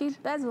that.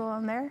 Sawtooth bezel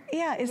on there.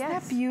 Yeah, isn't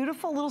that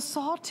beautiful? Little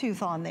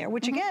sawtooth on there,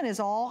 which again is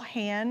all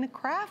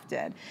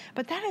handcrafted.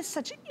 But that is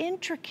such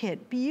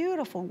intricate,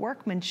 beautiful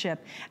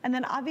workmanship. And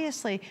then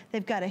obviously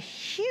they've got a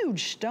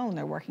huge stone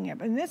they're working at.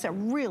 And it's a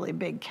really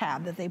big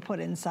cab that they put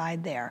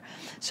inside there.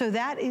 So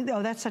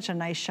that's such a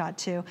nice shot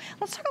too.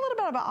 Let's talk a little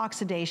bit about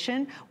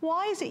oxidation.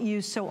 Why is it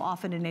used so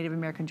often in Native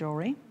American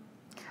jewelry?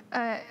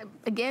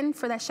 Again,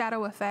 for that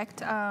shadow effect,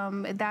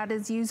 that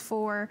is used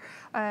for,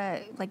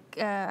 like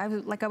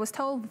I was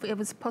told, it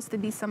was supposed to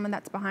be someone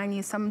that's behind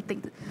you,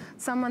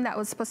 someone that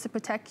was supposed to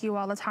protect you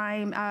all the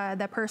time.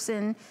 That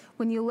person,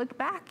 when you look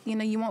back, you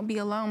know, you won't be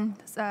alone.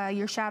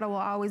 Your shadow will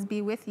always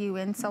be with you,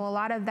 and so a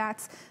lot of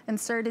that's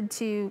inserted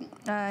to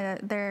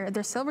their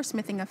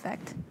silversmithing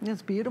effect.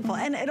 It's beautiful,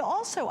 and it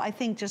also, I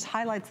think, just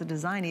highlights the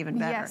design even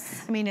better.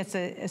 Yes. I mean, it's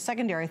a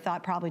secondary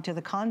thought probably to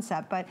the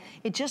concept, but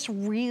it just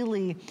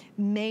really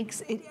makes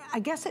it,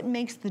 I guess it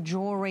makes the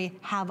jewelry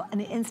have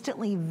an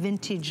instantly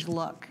vintage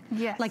look.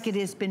 Yes. Like it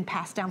has been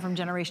passed down from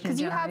generation to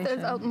generation. Because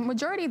you have, the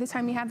majority of the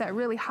time you have that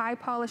really high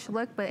polished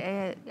look, but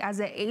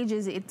as it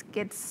ages, it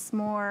gets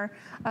more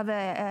of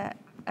a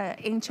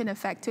ancient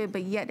effect to it,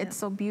 but yet it's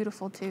so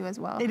beautiful too as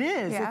well. It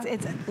is. Yeah.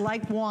 It's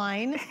like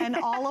wine, and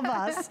all of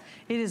us,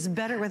 it is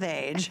better with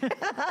age. All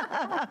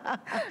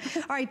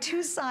right,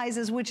 2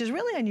 sizes, which is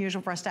really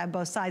unusual for us to have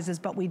both sizes,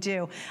 but we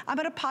do. I'm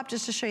gonna pop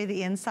just to show you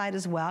the inside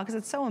as well, because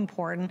it's so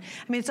important.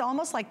 I mean, it's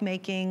almost like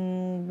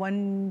making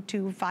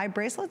 5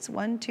 bracelets.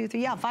 1, 2,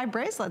 3, yeah, 5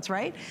 bracelets,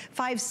 right?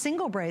 5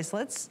 single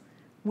bracelets,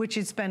 which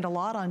you'd spend a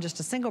lot on just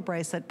a single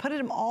bracelet, put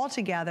them all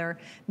together,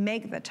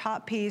 make the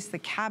top piece, the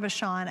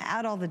cabochon,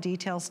 add all the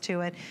details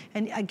to it.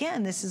 And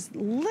again, this is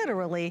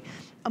literally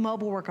a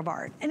mobile work of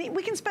art. And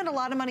we can spend a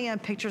lot of money on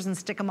pictures and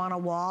stick them on a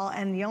wall,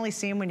 and you only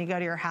see them when you go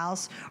to your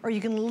house, or you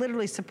can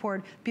literally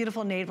support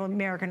beautiful Native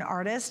American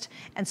artists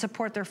and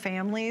support their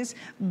families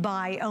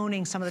by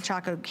owning some of the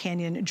Chaco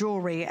Canyon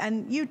jewelry.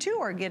 And you too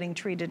are getting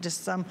treated to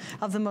some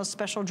of the most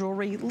special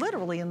jewelry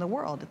literally in the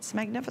world. It's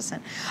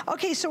magnificent.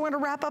 Okay, so we're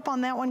gonna wrap up on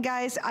that one,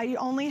 guys. I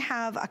only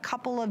have a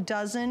couple of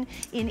dozen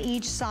in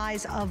each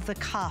size of the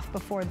cuff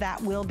before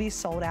that will be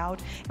sold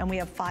out. And we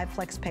have 5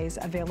 flex pays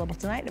available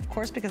tonight, of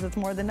course, because it's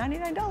more than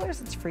 $99.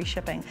 It's free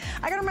shipping.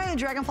 I gotta remind you,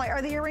 Dragonfly,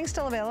 are the earrings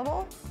still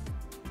available?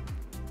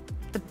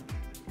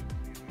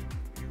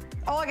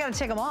 Oh, I gotta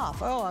take them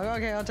off. Oh,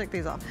 okay, I'll take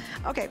these off.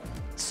 Okay,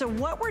 so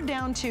what we're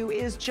down to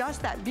is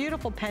just that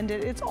beautiful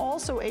pendant. It's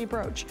also a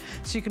brooch,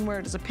 so you can wear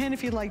it as a pin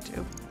if you'd like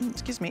to.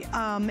 Excuse me.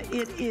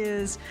 It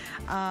is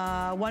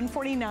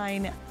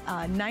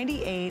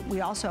 $149.98.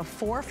 We also have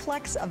 4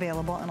 flex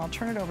available, and I'll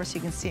turn it over so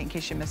you can see it in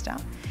case you missed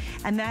out.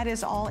 And that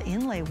is all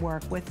inlay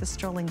work with the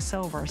sterling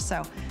silver.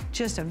 So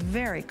just a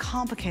very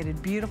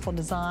complicated, beautiful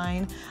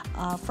design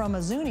from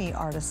a Zuni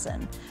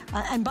artisan.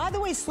 And by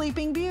the way,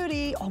 Sleeping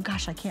Beauty, oh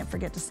gosh, I can't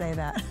forget to say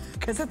that,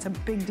 because that's a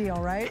big deal,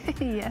 right?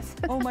 Yes.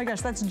 Oh my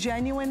gosh, that's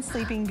genuine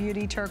Sleeping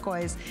Beauty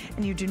turquoise,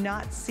 and you do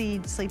not see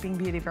Sleeping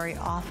Beauty very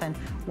often.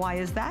 Why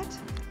is that?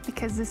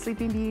 Because the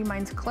Sleeping Beauty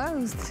mine's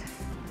closed.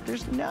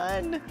 There's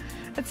none.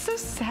 It's so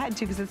sad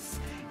too, because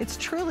it's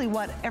truly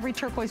what every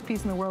turquoise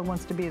piece in the world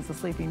wants to be, is a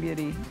Sleeping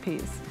Beauty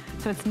piece.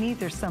 So it's neat.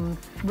 There's some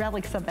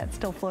relics of that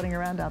still floating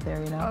around out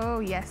there, you know? Oh,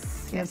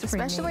 yes. Yeah, yes,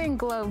 especially in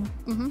globe.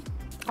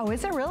 Oh,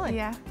 is it really?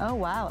 Yeah. Oh,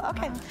 wow.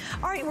 Okay.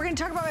 All right, we're going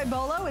to talk about my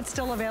bolo. It's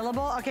still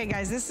available. Okay,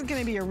 guys, this is going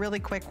to be a really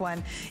quick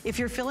one. If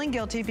you're feeling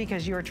guilty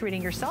because you're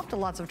treating yourself to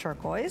lots of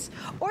turquoise,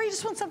 or you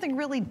just want something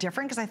really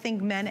different, because I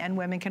think men and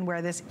women can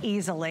wear this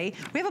easily,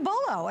 we have a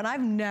bolo. And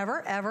I've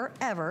never, ever,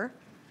 ever,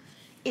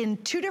 in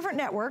 2 different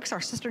networks, our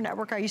sister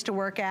network I used to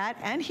work at,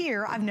 and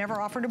here, I've never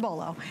offered a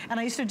bolo. And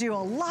I used to do a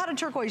lot of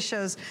turquoise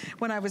shows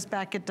when I was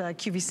back at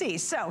QVC.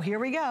 So here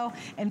we go.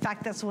 In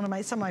fact, that's some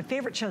of my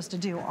favorite shows to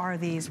do, are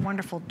these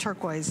wonderful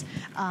turquoise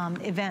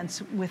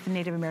events with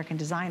Native American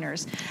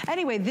designers.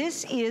 Anyway,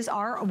 this is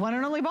our one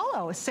and only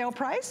bolo, sale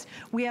price.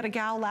 We had a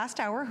gal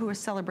last hour who was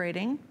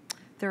celebrating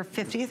their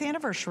 50th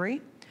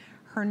anniversary.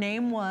 Her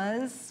name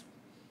was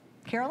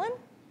Carolyn?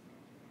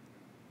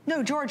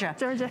 No, Georgia.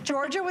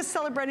 Georgia was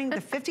celebrating the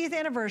 50th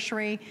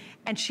anniversary,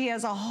 and she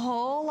has a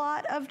whole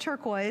lot of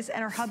turquoise,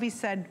 and her hubby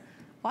said,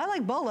 well, I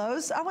like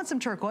bolos. I want some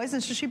turquoise,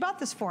 and so she bought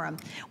this for him.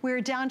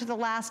 We're down to the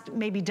last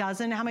maybe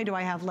dozen. How many do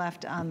I have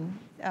left,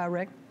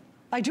 Rick?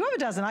 I do have a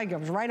dozen. I go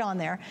right on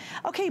there.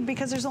 Okay,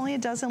 because there's only a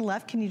dozen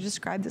left, can you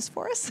describe this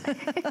for us?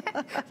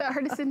 The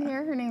artisan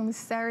here, her name is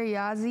Sarah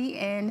Yazzie,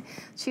 and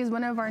she's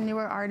one of our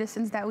newer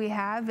artisans that we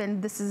have,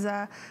 and this is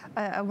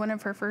one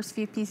of her first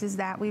few pieces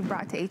that we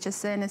brought to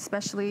HSN,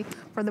 especially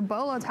for the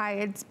bolo tie.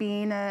 It's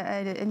being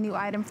a new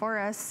item for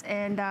us,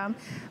 and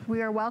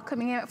we are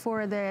welcoming it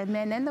for the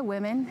men and the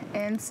women,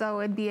 and so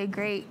it'd be a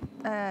great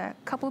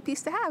couple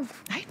piece to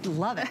have. I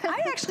love it.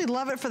 I actually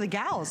love it for the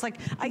gals. Like,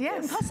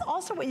 yes. Plus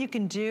also what you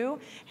can do,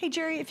 hey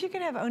Jerry, if you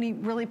could have Oni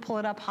really pull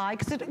it up high,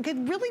 because it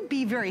could really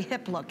be very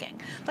hip looking.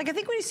 Like, I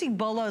think when you see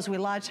bolos, we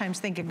a lot of times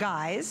think of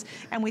guys,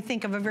 and we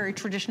think of a very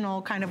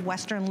traditional kind of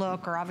Western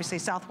look, or obviously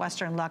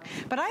Southwestern look.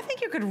 But I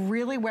think you could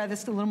really wear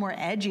this a little more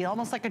edgy,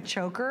 almost like a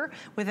choker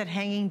with it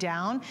hanging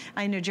down.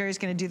 I know Jerry's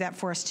gonna do that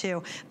for us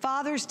too.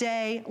 Father's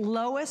Day,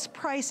 lowest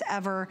price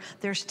ever.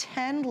 There's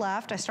 10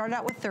 left. I started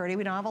out with 30,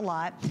 we don't have a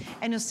lot.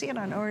 And you'll see it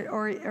on,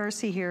 or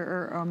see here,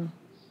 or, am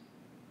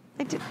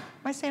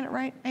I saying it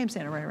right? I am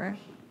saying it right?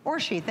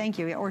 Orshi, thank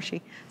you, yeah,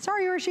 Orshi.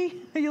 Sorry, Orshi,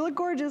 you look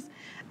gorgeous.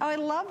 Oh, I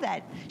love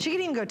that. She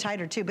can even go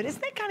tighter too, but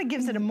isn't that kind of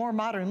gives it a more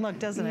modern look,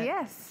 doesn't it?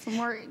 Yes,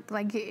 more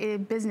like a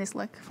business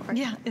look for it.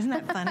 Yeah, isn't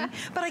that funny?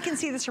 But I can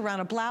see this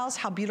around a blouse,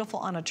 how beautiful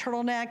on a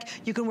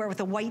turtleneck. You can wear it with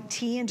a white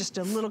tee and just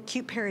a little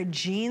cute pair of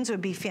jeans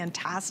would be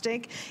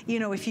fantastic. You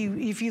know, if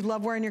you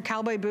love wearing your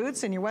cowboy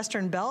boots and your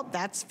Western belt,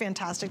 that's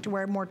fantastic to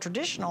wear more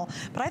traditional.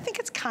 But I think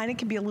it's kind of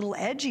can be a little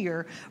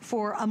edgier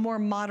for a more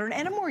modern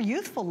and a more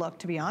youthful look,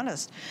 to be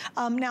honest.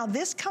 Now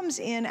this comes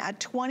in at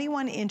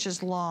 21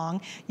 inches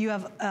long. You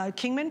have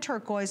Kingman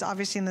turquoise,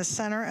 obviously in the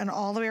center and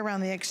all the way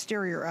around the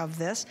exterior of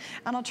this.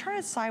 And I'll turn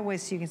it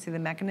sideways so you can see the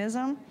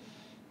mechanism.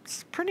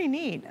 It's pretty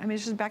neat. I mean,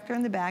 it's just back there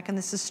in the back, and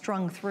this is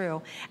strung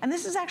through. And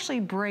this is actually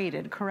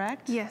braided,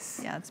 correct?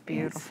 Yes. Yeah, it's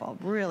beautiful,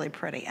 yes. Really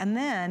pretty. And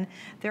then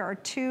there are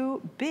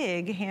 2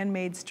 big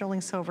handmade sterling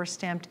silver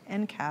stamped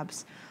end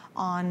caps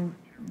on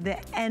the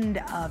end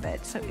of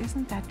it. So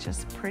isn't that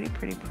just pretty,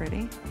 pretty,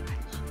 pretty?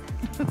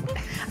 I love that.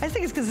 I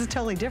think it's because it's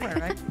totally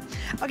different, right?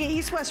 Okay,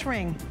 East-West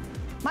ring.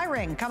 My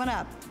ring coming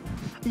up.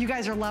 You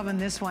guys are loving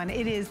this one.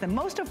 It is the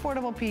most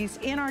affordable piece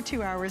in our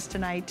 2 hours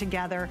tonight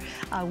together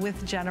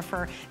with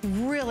Jennifer.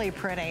 Really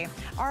pretty.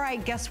 All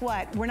right, guess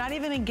what? We're not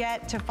even gonna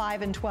get to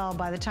 5 and 12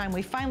 by the time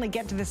we finally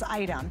get to this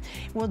item.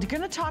 We're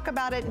gonna talk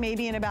about it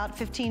maybe in about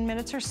 15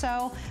 minutes or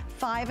so.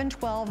 5 and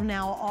 12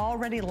 now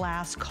already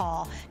last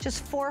call.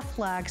 Just 4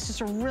 flex,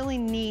 just a really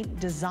neat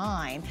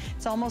design.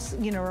 It's almost,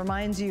 you know,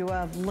 reminds you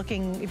of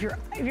looking, have you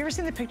ever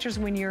seen the pictures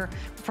when you're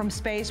from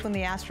space, when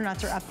the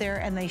astronauts are up there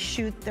and they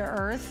shoot the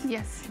Earth?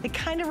 Yes. It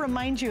kind of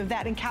reminds you of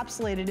that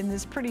encapsulated in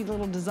this pretty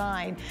little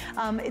design.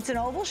 It's an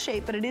oval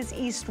shape, but it is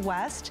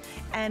east-west,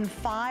 and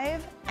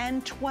 5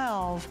 and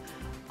 12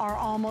 are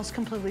almost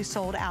completely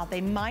sold out.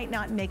 They might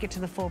not make it to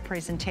the full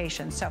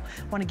presentation. So I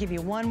want to give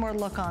you one more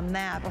look on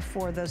that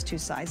before those 2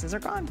 sizes are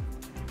gone.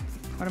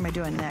 What am I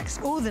doing next?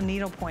 Oh, the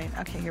needle point.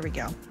 Okay, here we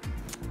go.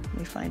 Let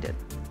me find it.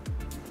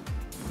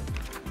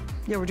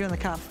 Yeah, we're doing the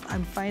cuff.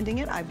 I'm finding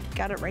it. I've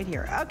got it right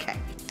here. Okay.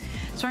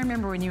 So I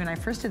remember when you and I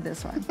first did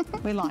this one,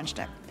 we launched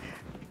it.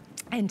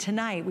 And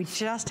tonight, we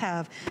just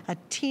have a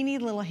teeny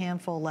little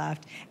handful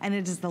left, and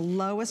it is the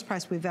lowest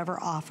price we've ever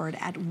offered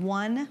at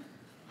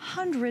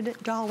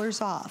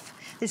 $100 off.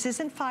 This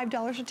isn't $5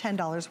 or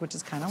 $10, which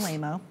is kind of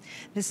lame-o.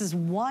 This is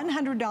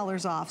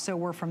 $100 off, so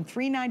we're from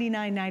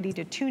 $399.90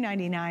 to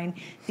 $299.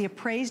 The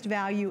appraised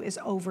value is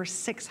over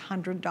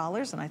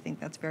 $600, and I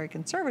think that's very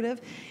conservative.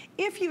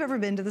 If you've ever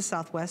been to the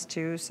Southwest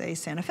to, say,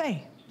 Santa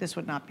Fe, this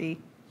would not be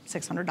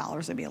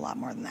 $600, it'd be a lot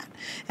more than that.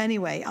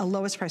 Anyway, a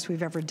lowest price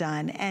we've ever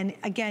done. And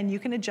again, you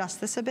can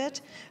adjust this a bit,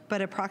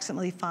 but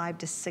approximately 5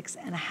 to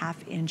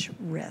 6.5 inch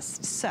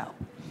wrist. So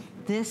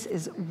this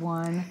is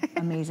one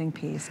amazing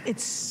piece.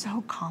 It's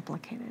so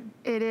complicated.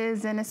 It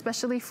is, and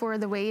especially for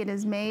the way it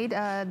is made,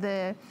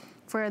 the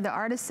for the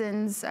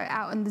artisans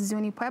out in the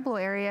Zuni Pueblo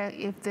area,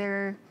 if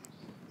they're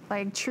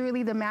like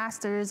truly the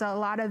masters, a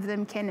lot of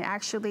them can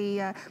actually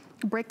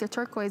break the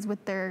turquoise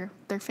with their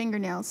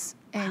fingernails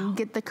and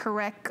get the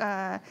correct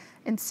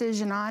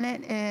incision on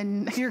it.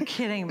 And you're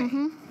kidding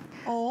me.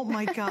 Oh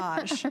my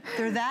gosh,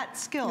 they're that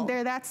skilled.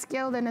 They're that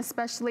skilled, and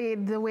especially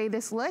the way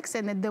this looks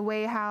and the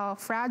way how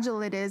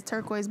fragile it is,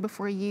 turquoise,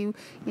 before you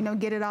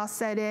get it all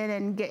set in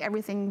and get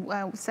everything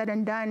said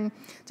and done.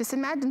 Just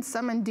imagine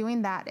someone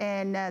doing that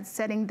and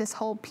setting this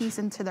whole piece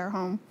into their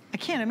home. I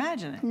can't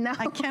imagine it. No.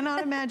 I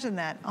cannot imagine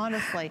that,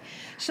 honestly.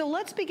 So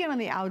let's begin on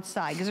the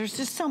outside, because there's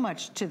just so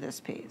much to this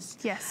piece.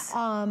 Yes.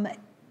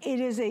 It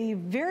is a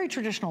very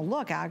traditional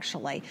look,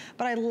 actually,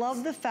 but I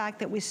love the fact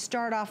that we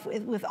start off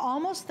with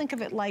almost, think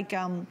of it like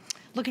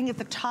looking at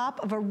the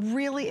top of a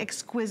really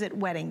exquisite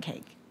wedding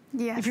cake.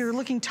 Yes. If you're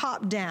looking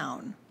top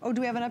down. Oh, do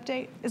we have an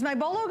update? Is my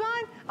bolo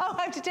gone? Oh,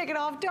 I have to take it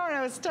off. Darn,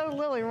 I was still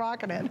literally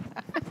rocking it.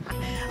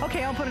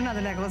 Okay, I'll put another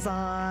necklace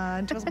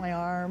on. Twist my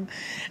arm.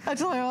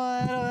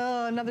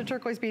 Another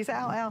turquoise piece.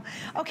 Ow, ow.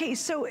 Okay,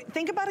 so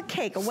think about a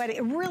cake, a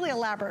really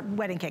elaborate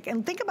wedding cake,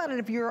 and think about it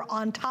if you're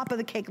on top of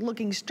the cake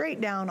looking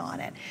straight down on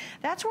it.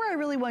 That's where I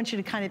really want you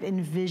to kind of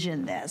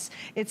envision this.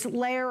 It's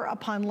layer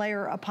upon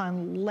layer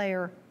upon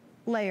layer,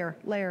 layer,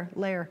 layer,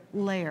 layer,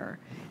 layer.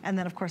 And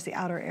then, of course, the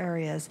outer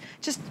areas.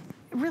 Just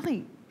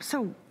really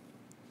so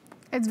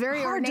it's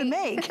very hard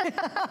ornate to make.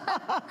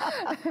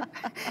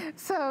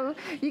 So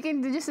you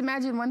can just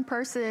imagine one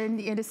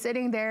person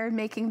sitting there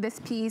making this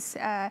piece,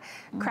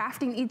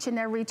 crafting each and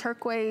every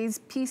turquoise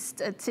piece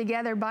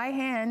together by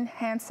hand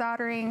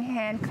soldering,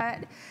 hand cut,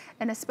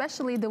 and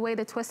especially the way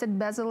the twisted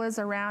bezel is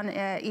around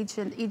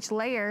each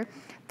layer.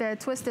 The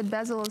twisted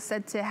bezel is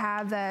said to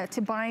have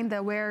to bind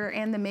the wearer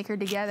and the maker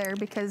together,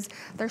 because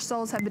their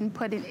souls have been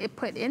put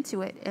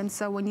into it. And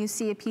so when you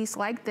see a piece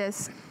like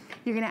this,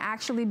 you're going to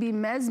actually be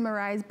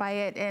mesmerized by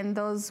it, and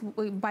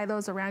by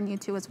those around you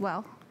too as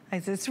well.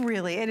 It's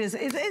very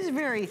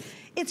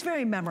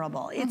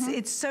memorable.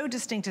 It's so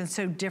distinct and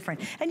so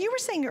different. And you were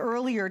saying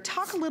earlier,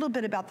 talk a little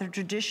bit about the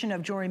tradition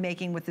of jewelry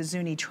making with the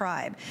Zuni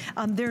tribe.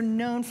 They're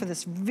known for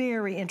this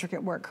very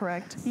intricate work,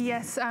 correct?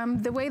 Yes,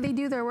 the way they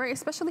do their work,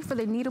 especially for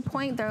the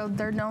needlepoint,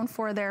 they're known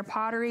for their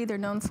pottery, they're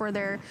known for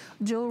their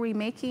jewelry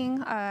making,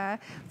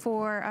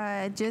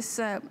 just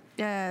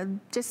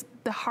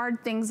the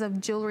hard things of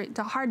jewelry,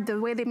 the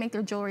way they make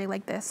their jewelry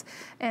like this,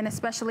 and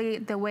especially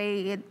the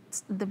way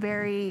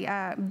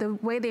the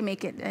way they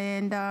make it.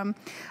 And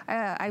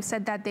I've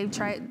said that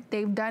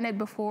they've done it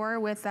before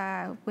with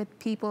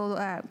people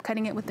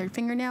cutting it with their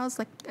fingernails,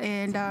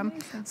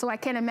 so I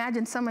can't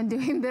imagine someone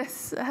doing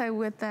this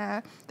with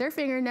their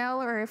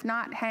fingernail, or if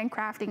not,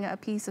 handcrafting a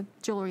piece of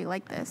jewelry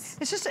like this.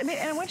 It's just, I mean,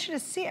 and I want you to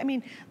see, I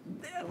mean,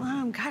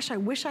 gosh, I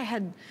wish I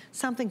had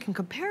something can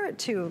compare it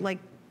to, like,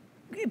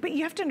 but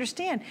you have to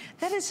understand,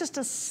 that is just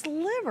a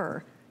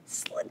sliver,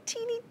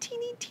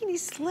 teeny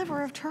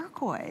sliver of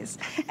turquoise.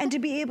 And to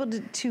be able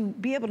to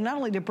not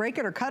only to break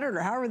it or cut it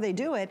or however they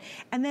do it,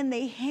 and then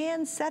they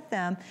hand set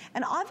them,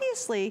 and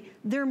obviously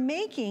they're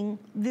making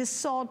this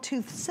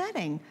sawtooth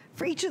setting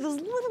for each of those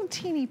little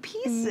teeny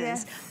pieces.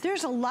 Yes.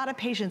 There's a lot of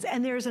patience,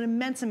 and there's an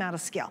immense amount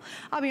of skill.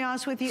 I'll be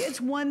honest with you,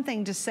 it's one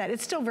thing to set,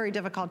 it's still very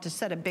difficult to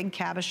set a big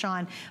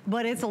cabochon,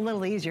 but it's a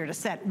little easier to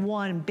set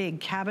one big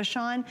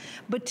cabochon.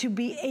 But to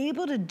be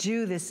able to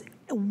do this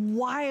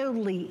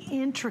wildly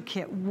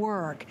intricate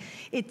work,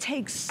 it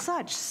takes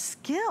such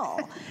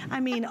skill. I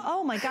mean,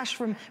 oh my gosh,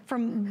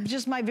 from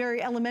just my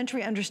very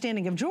elementary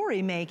understanding of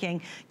jewelry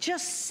making,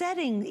 just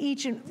setting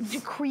each and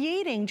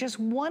creating just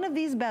one of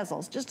these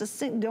bezels,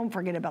 don't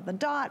forget about the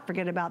dot,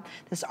 forget about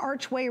this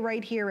archway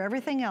right here,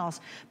 everything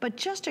else, but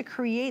just to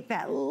create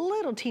that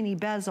little teeny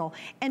bezel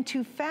and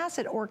to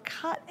facet or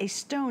cut a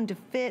stone to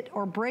fit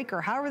or break or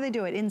however they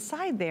do it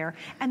inside there,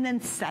 and then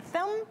set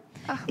them.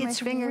 Oh,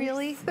 it's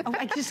really,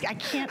 I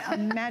can't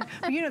imagine.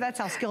 Well, you know, that's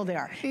how skilled they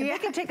are. If they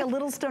can take a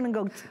little stone and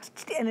go,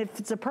 and if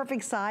it's a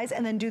perfect size,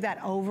 and then do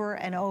that over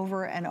and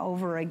over and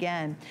over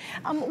again.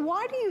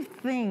 Why do you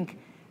think,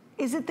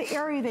 is it the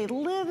area they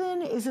live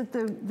in? Is it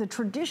the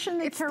tradition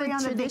they carry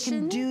on that they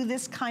can do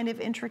this kind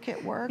of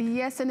intricate work?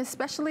 Yes, and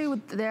especially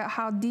with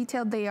how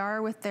detailed they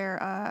are with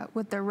their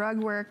rug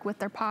work, with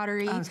their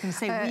pottery. I was going to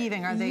say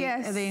weaving. Are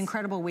they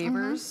incredible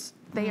weavers?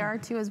 They are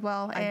too as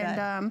well,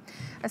 and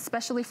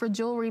especially for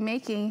jewelry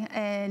making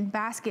and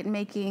basket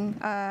making.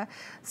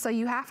 So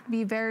you have to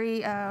be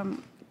very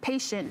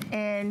patient,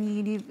 and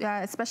you need,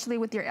 especially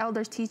with your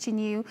elders teaching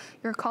you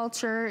your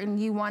culture and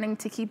you wanting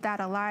to keep that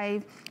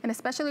alive. And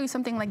especially with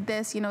something like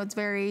this, you know, it's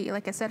very,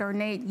 like I said,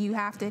 ornate. You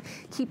have to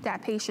keep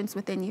that patience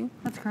within you.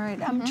 That's great.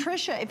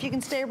 Trisha, if you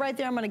can stay right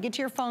there, I'm going to get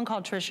to your phone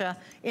call, Trisha,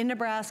 in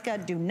Nebraska.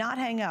 Do not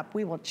hang up.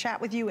 We will chat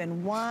with you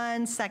in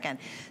 1 second.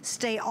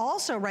 Stay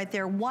also right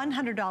there,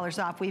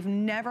 $100 off. We've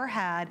never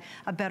had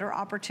a better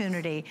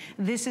opportunity.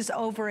 This is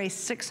over a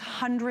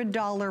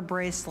 $600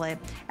 bracelet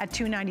at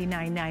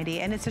 $299.90,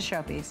 and it's a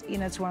showpiece. piece. You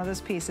know, it's one of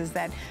those pieces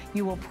that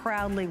you will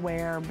proudly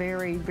wear,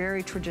 very,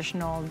 very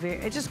traditional.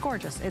 It's just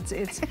gorgeous.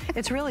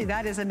 It's really,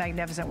 that is a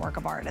magnificent work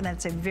of art, and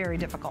that's a very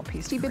difficult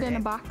piece to keep create. it in a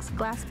box,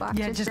 glass box.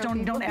 Yeah, just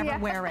don't ever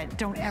wear it.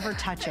 Don't ever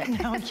touch it.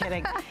 No, I'm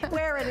kidding.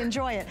 Wear it,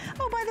 enjoy it.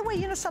 Oh, by the way,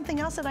 you know something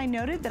else that I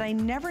noted that I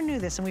never knew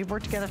this, and we've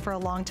worked together for a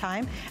long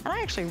time, and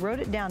I actually wrote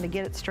it down to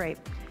get it straight.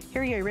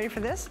 Here you go. You ready for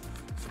this?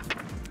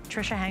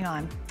 Trisha, hang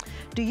on.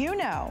 Do you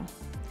know,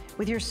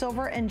 with your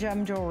silver and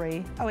gem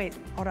jewelry, oh wait,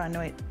 hold on, no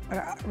wait,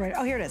 right,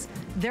 oh here it is.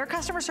 Their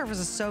customer service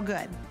is so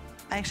good,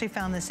 I actually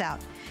found this out,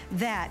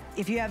 that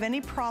if you have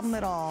any problem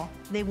at all,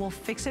 they will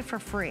fix it for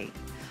free.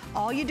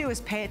 All you do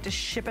is pay it to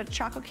ship it to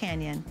Chaco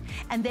Canyon,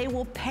 and they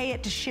will pay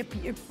it to ship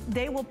you,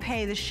 they will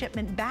pay the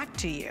shipment back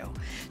to you.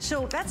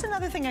 So that's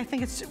another thing I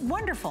think it's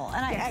wonderful.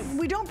 And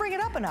we don't bring it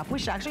up enough. We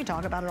should actually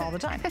talk about it all the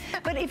time.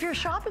 But if you're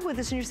shopping with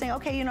us and you're saying,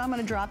 okay, you know, I'm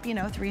gonna drop, you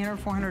know, $300,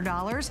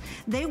 $400,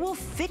 they will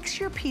fix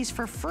your piece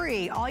for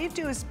free. All you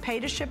do is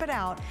pay to ship it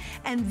out,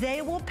 and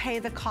they will pay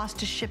the cost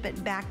to ship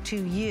it back to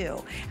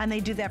you. And they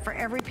do that for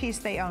every piece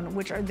they own,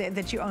 which are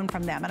that you own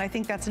from them. And I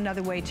think that's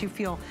another way to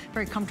feel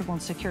very comfortable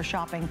and secure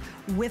shopping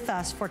with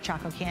us for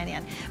Chaco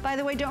Canyon. By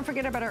the way, don't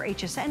forget about our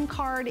HSN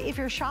card. If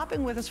you're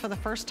shopping with us for the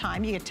first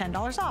time, you get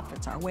 $10 off.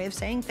 It's our way of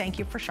saying thank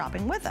you for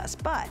shopping with us.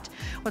 But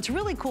what's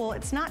really cool,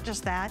 it's not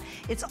just that,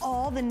 it's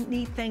all the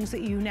neat things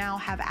that you now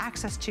have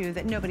access to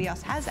that nobody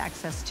else has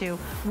access to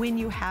when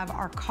you have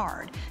our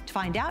card. To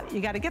find out, you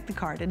got to get the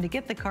card. And to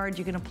get the card,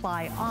 you can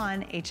apply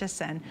on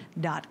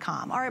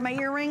hsn.com. All right, my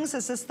earrings,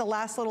 is this the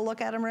last little look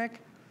at them, Rick?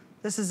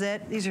 This is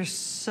it. These are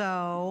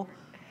so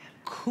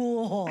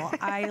cool.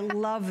 I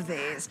love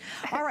these.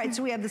 All right,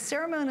 so we have the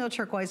ceremonial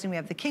turquoise and we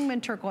have the Kingman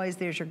turquoise.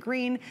 There's your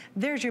green,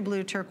 there's your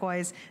blue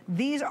turquoise.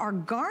 These are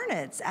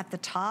garnets at the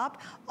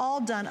top, all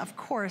done, of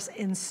course,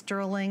 in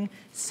sterling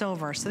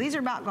silver. So these are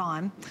about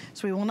gone,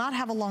 so we will not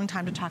have a long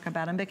time to talk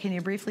about them, but can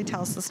you briefly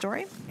tell us the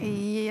story?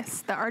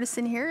 Yes, the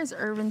artisan here is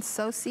Irvin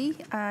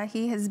Sosi.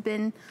 He has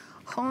been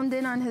honed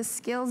in on his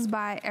skills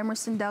by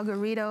Emerson Del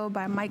Garrido,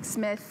 by Mike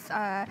Smith.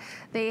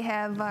 They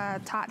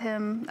have taught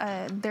him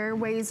their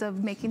ways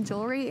of making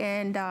jewelry,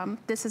 and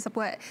this is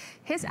what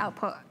his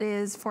output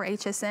is for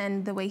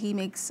HSN, the way he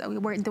makes,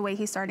 the way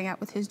he's starting out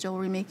with his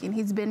jewelry making.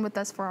 He's been with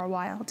us for a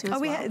while too.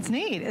 It's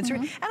neat. It's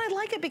and I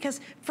like it because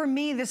for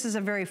me, this is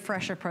a very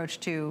fresh approach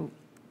to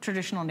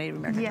traditional Native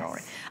American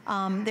jewelry.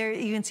 There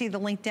you can see the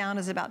link down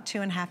is about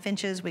 2.5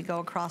 inches. We go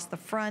across the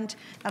front.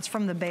 That's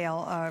from the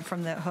bail,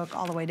 from the hook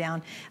all the way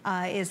down,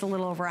 is a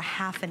little over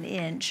 1/2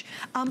 inch.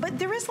 But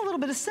there is a little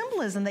bit of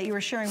symbolism that you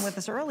were sharing with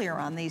us earlier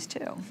on these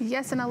too.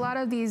 Yes, and a lot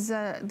of these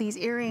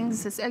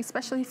earrings,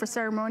 especially for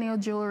ceremonial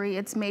jewelry,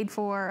 it's made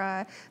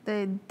for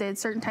the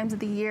certain times of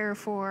the year,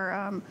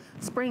 for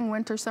spring,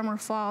 winter, summer,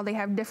 fall. They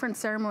have different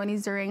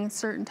ceremonies during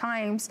certain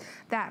times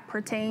that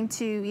pertain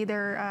to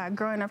either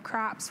growing of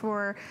crops,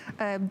 for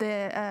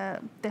the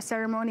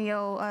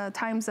ceremonial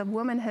times of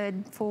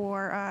womanhood,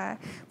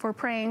 for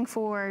praying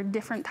for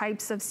different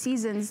types of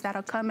seasons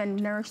that'll come and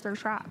nourish their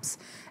crops.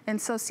 And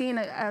so seeing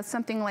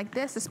something like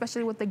this,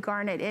 especially with the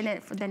garnet in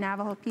it, for the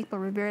Navajo people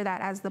revere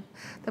that as the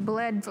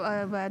blood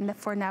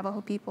for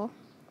Navajo people.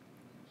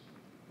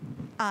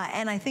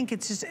 And I think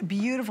it's just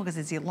beautiful because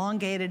it's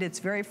elongated, it's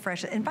very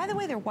fresh. And by the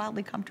way, they're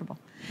wildly comfortable.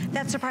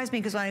 That surprised me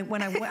because I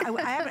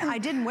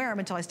didn't wear them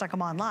until I stuck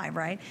them on live,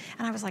 right?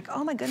 And I was like,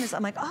 oh my goodness.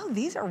 I'm like, oh,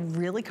 these are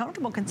really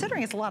comfortable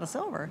considering it's a lot of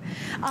silver.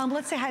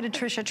 Let's say hi to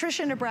Trisha.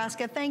 Trisha,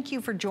 Nebraska, thank you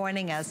for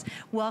joining us.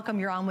 Welcome,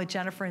 you're on with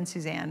Jennifer and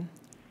Suzanne.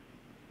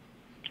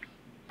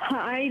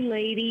 Hi,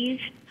 ladies.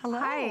 Hello.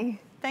 Hi.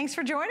 Thanks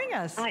for joining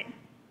us.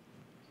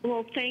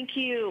 Well, thank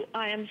you.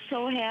 I am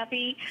so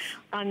happy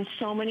on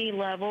so many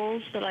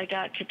levels that I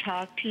got to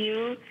talk to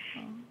you.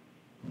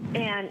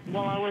 And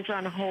while I was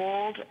on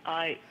hold,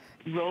 I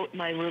wrote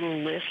my little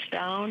list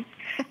down.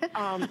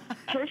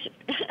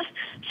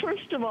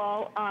 First of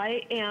all,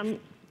 I am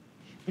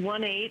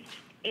 1/8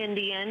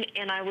 Indian,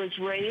 and I was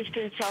raised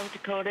in South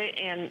Dakota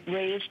and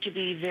raised to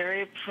be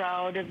very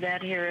proud of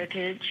that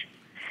heritage.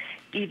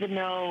 Even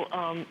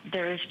though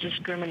there is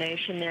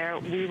discrimination there,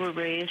 we were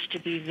raised to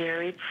be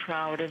very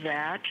proud of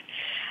that.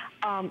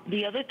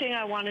 The other thing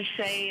I want to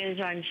say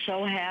is I'm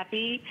so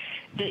happy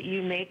that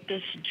you make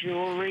this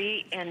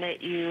jewelry and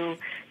that you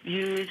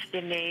use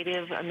the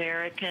Native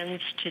Americans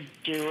to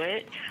do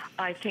it.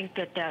 I think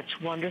that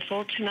that's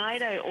wonderful.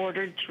 Tonight I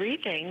ordered 3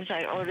 things.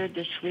 I ordered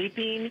the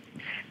Sleeping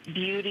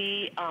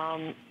Beauty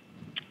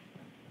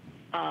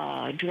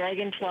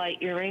dragonfly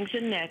earrings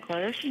and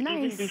necklace,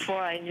 even before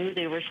I knew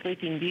they were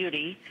Sleeping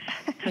Beauty,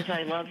 because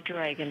I love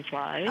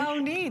dragonflies. Oh,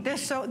 neat.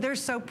 They're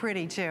so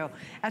pretty too.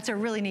 That's a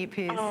really neat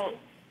piece.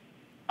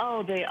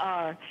 Oh, they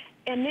are.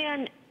 And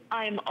then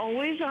I'm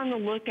always on the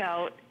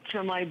lookout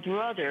for my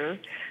brother,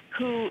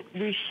 who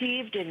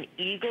received an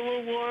Eagle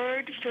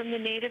Award from the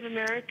Native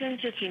Americans,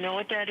 if you know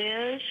what that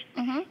is.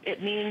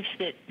 It means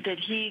that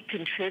he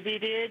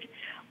contributed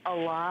a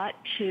lot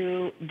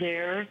to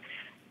their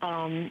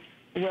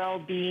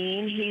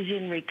well-being. He's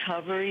in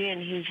recovery,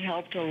 and he's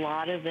helped a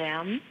lot of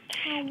them.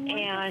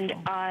 And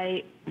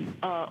I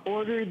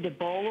ordered the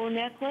bolo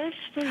necklace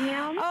for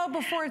him. Oh,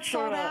 before it's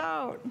sold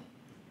out.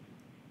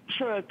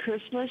 For a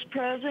Christmas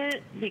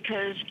present,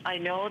 because I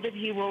know that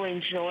he will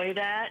enjoy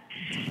that,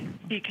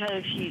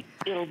 because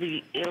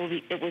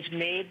it was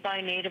made by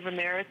Native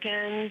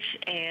Americans,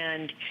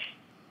 and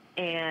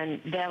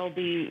that'll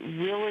be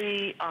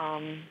really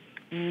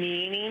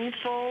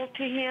meaningful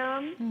to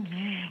him.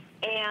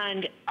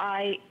 And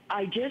I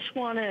just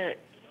want to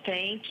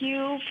thank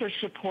you for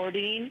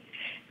supporting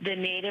the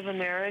Native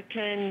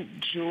American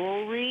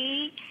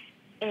jewelry.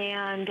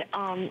 And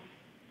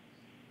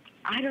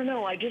I don't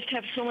know, I just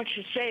have so much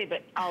to say,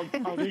 but I'll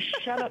just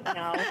shut up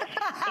now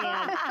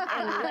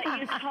and let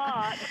you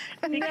talk,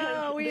 because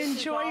no, we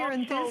enjoy your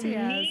enthusiasm.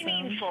 So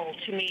meaningful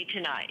to me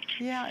tonight.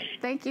 Yeah,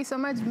 thank you so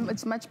much.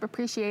 It's much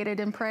appreciated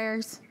in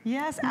prayers.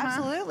 Yes,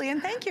 absolutely,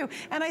 and thank you.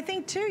 And I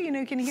think too,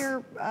 you can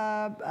hear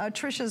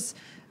Trisha's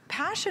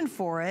passion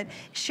for it,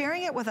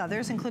 sharing it with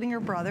others, including your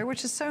brother,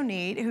 which is so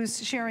neat,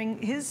 who's sharing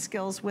his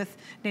skills with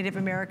Native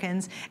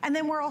Americans. And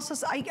then we're also,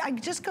 I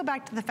just go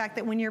back to the fact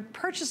that when you're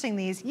purchasing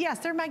these, yes,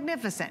 they're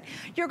magnificent.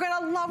 You're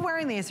gonna love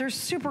wearing these. They're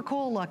super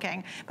cool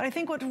looking. But I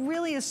think what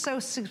really is so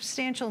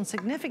substantial and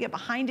significant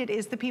behind it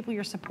is the people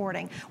you're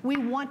supporting. We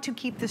want to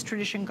keep this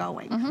tradition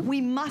going.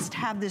 We must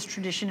have this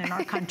tradition in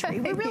our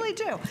country. We really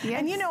do.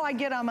 Yes. And I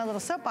get on my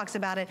little soapbox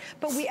about it,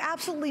 but we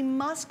absolutely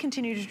must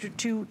continue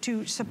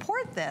to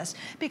support this,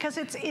 because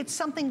it's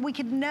something we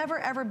could never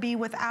ever be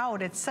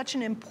without. It's such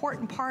an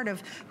important part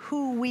of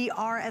who we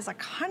are as a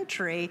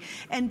country,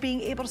 and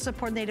being able to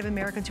support Native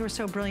Americans who are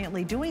so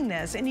brilliantly doing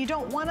this. And you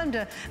don't want them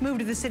to move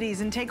to the cities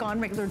and take on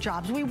regular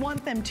jobs. We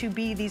want them to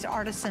be these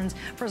artisans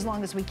for as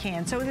long as we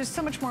can. So there's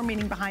so much more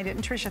meaning behind it.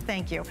 And Tricia,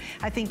 thank you.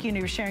 I think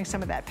you're sharing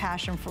some of that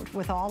passion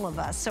with all of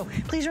us. So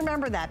please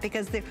remember that,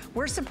 because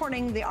we're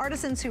supporting the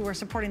artisans who are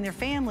supporting their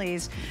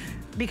families,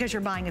 because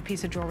you're buying a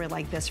piece of jewelry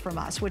like this from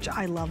us, which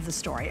I love the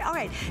story. All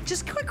right,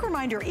 just a quick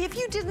reminder, if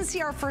you didn't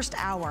see our first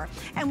hour,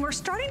 and we're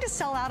starting to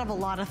sell out of a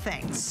lot of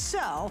things,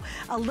 so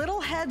a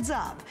little heads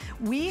up,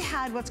 we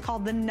had what's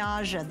called the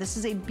Naja. This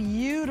is a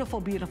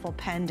beautiful, beautiful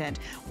pendant.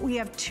 We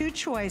have two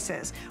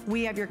choices.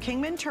 We have your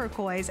Kingman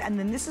turquoise, and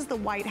then this is the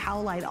white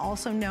howlite,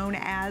 also known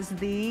as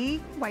the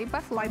White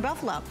Buffalo. White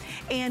Buffalo.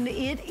 And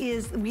it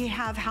is, we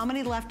have how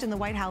many left in the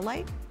white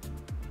howlite?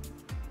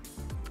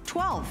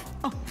 12.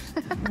 Oh,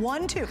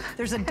 1, 2.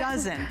 There's a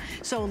dozen.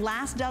 So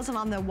last dozen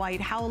on the white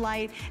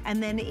howlite,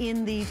 and then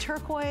in the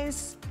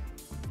turquoise,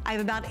 I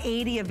have about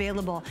 80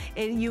 available.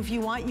 If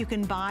you want, you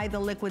can buy the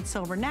liquid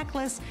silver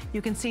necklace.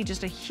 You can see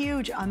just a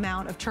huge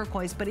amount of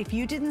turquoise. But if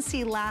you didn't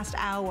see last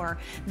hour,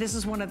 this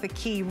is one of the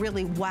key,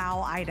 really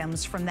wow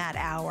items from that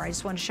hour. I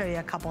just want to show you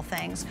a couple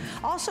things.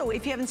 Also,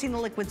 if you haven't seen the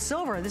liquid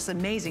silver, this is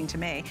amazing to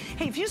me.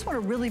 Hey, if you just want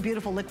a really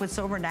beautiful liquid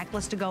silver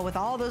necklace to go with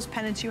all those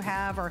pendants you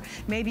have, or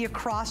maybe a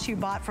cross you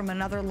bought from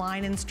another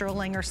line in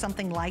sterling or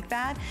something like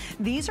that,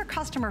 these are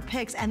customer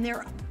picks, and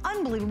they're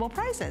unbelievable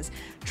prices.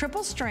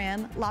 Triple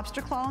strand,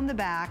 lobster claw in the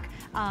back,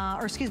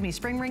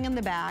 spring ring in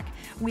the back.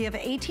 We have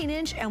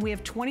 18-inch and we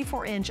have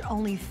 24-inch,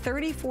 only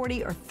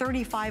 $30.40 or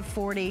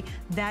 $35.40.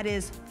 That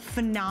is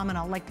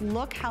phenomenal. Like,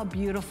 look how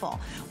beautiful.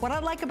 What I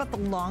like about the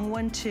long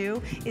one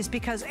too is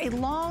because a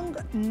long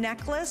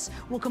necklace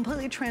will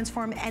completely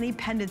transform any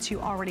pendants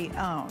you already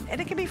own. And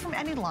it can be from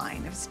any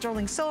line, if it's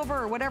sterling silver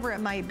or whatever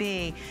it might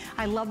be.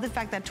 I love the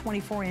fact that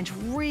 24-inch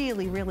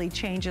really, really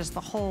changes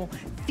the whole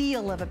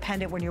feel of a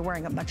pendant when you're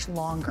wearing it much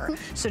longer.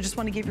 So just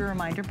want to give you a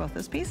reminder, both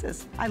those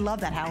pieces. I love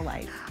that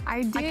howlite.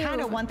 I do. I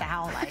kind of want the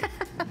howlite.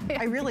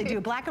 I really do.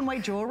 Black and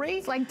white jewelry.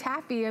 It's like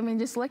taffy. I mean,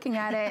 just looking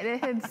at it,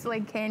 it's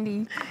like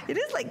candy. It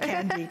is like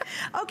candy.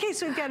 Okay,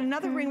 so we've got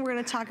another ring we're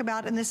going to talk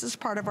about, and this is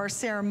part of our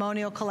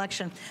ceremonial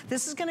collection.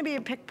 This is going to be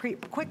a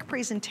quick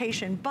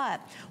presentation,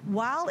 but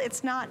while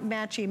it's not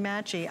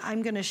matchy-matchy,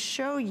 I'm going to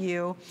show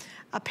you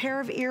a pair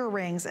of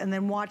earrings, and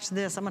then watch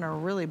this. I'm going to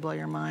really blow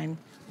your mind.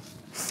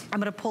 I'm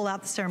going to pull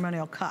out the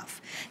ceremonial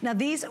cuff. Now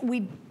these,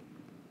 we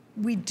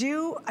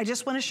do, I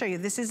just want to show you,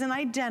 this isn't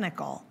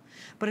identical,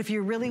 but if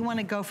you really want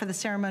to go for the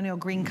ceremonial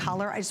green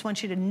color, I just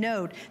want you to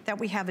note that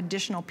we have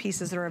additional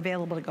pieces that are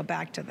available to go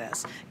back to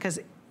this, because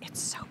it's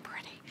so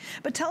pretty.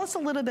 But tell us a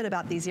little bit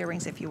about these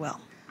earrings, if you will.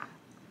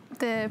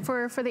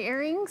 For the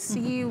earrings,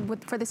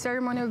 for the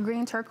ceremonial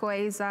green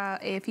turquoise,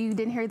 if you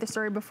didn't hear the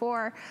story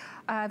before,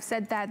 I've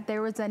said that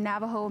there was a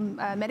Navajo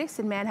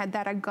medicine man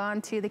that had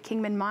gone to the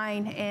Kingman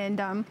mine,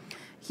 and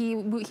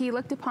he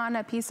looked upon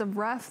a piece of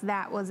rough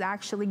that was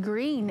actually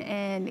green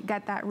and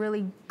got that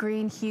really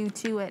green hue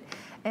to it.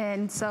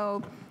 And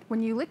so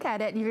when you look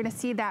at it, you're gonna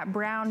see that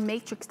brown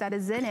matrix that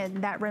is in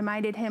it that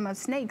reminded him of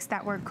snakes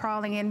that were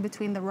crawling in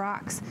between the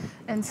rocks.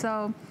 And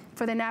so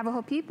for the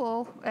Navajo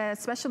people,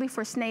 especially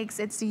for snakes,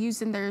 it's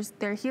used in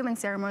their healing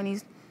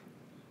ceremonies.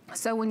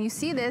 So when you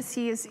see this,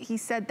 he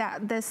said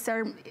that this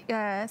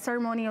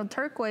ceremonial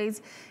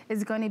turquoise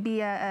is going to be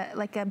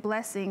like a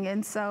blessing,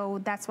 and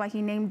so that's why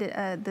he named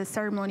it the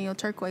ceremonial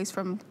turquoise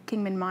from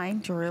Kingman Mine.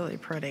 It's really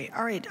pretty.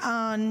 All right,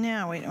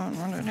 now wait,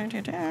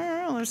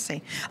 let's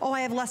see. Oh,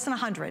 I have less than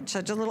 100,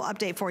 so just a little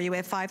update for you. We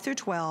have 5 through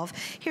 12.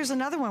 Here's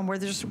another one where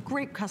there's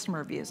great customer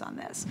reviews on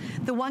this.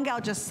 The one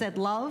gal just said,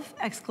 love,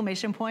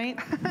 exclamation point,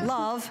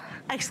 love,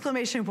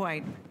 exclamation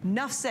point.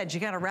 Enough said, you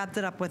gotta wrap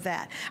it up with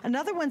that.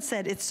 Another one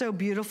said, it's so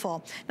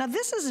beautiful. Now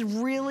this is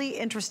really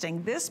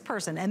interesting. This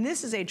person, and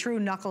this is a true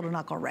knuckle to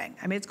knuckle ring.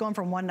 I mean, it's going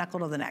from one knuckle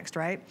to the next,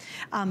 right?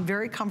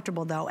 Very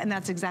comfortable though, and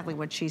that's exactly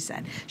what she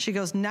said. She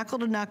goes knuckle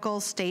to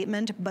knuckle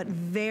statement, but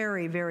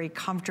very, very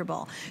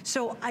comfortable.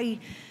 So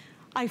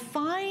I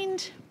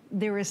find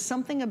there is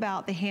something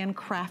about the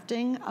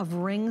handcrafting of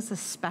rings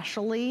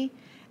especially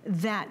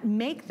that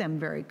make them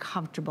very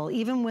comfortable,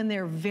 even when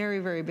they're very,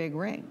 very big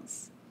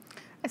rings.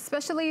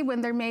 Especially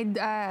when they're made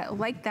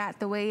like that,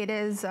 the way it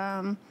is.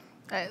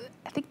 I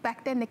think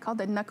back then they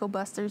called it knuckle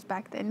busters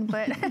back then,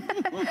 but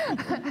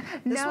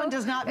this one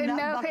does not.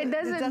 No, it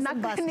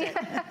doesn't bust it.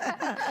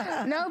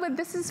 No, but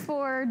this is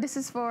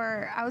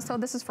for. I was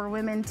told this is for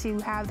women to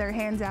have their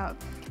hands out,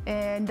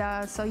 and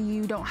so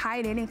you don't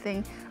hide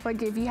anything.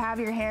 Like if you have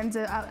your hands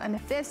out in a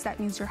fist, that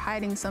means you're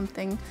hiding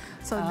something.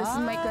 So this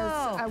will make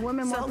a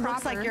woman more proper. So it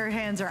looks like your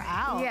hands are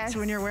out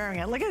when you're wearing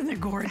it. Look, isn't it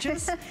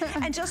gorgeous?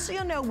 And just so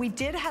you know, we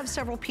did have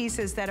several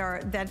pieces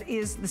that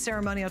is the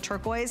ceremonial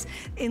turquoise.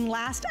 In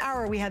last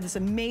hour, we had this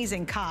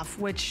amazing cuff,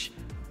 which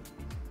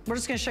we're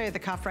just gonna show you the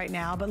cuff right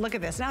now, but look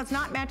at this. Now it's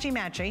not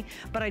matchy-matchy,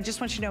 but I just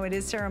want you to know it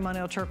is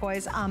ceremonial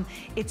turquoise.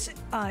 It's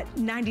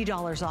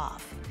 $90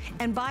 off.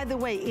 And by the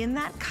way, in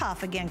that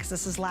cuff, again, because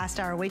this is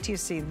last hour, wait till you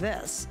see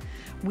this,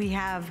 we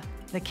have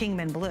the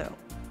Kingman Blue.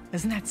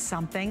 Isn't that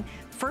something?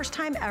 First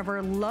time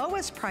ever,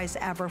 lowest price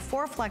ever,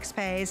 4 flex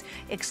pays,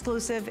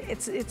 exclusive.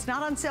 It's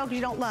not on sale because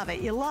you don't love it.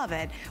 You love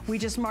it. We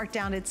just marked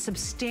down it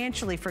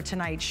substantially for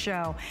tonight's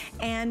show,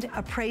 and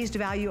appraised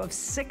value of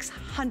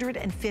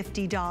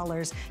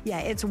 $650. Yeah,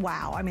 it's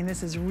wow. I mean,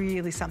 this is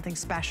really something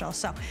special.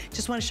 So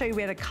just want to show you,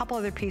 we had a couple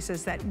other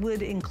pieces that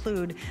would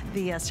include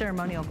the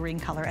ceremonial green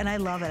color, and I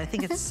love it. I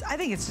think it's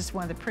just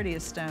one of the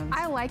prettiest stones.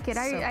 I like it.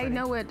 I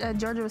know what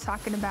Georgia was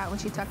talking about when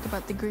she talked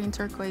about the green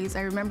turquoise.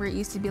 I remember it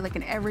used to be like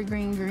an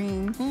evergreen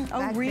green.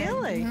 Oh,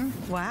 really?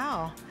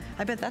 Wow.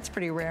 I bet that's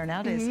pretty rare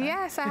nowadays.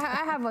 Yes, I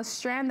have a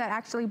strand that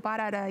actually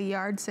bought at a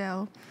yard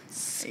sale.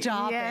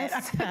 Stop it.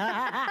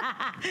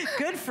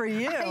 Good for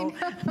you.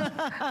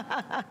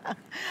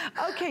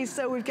 Okay,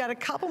 so we've got a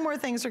couple more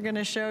things we're going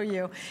to show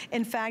you.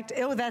 In fact,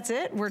 that's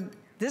it.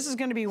 This is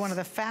going to be one of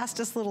the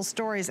fastest little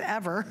stories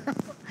ever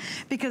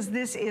because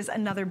this is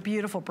another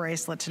beautiful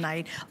bracelet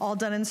tonight, all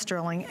done in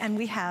sterling, and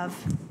we have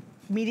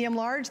medium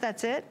large,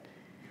 that's it.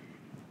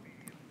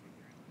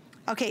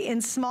 Okay,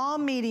 in small,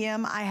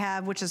 medium, I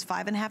have, which is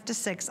 5.5 to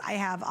 6, I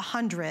have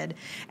 100.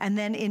 And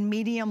then in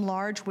medium,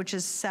 large, which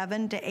is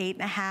 7 to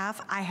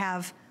 8.5, I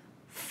have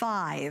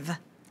 5.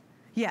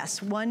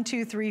 Yes, 1,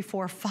 2, 3,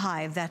 4,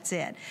 5, that's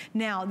it.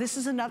 Now, this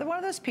is another one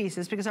of those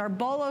pieces because our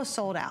bolo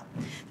sold out.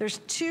 There's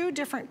 2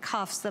 different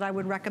cuffs that I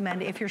would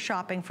recommend if you're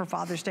shopping for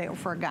Father's Day or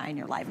for a guy in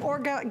your life. Or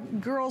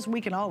girls,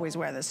 we can always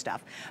wear this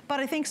stuff.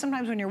 But I think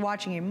sometimes when you're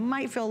watching, you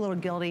might feel a little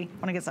guilty,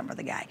 want to get something for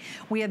the guy.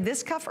 We had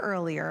this cuff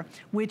earlier,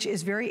 which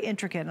is very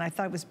intricate, and I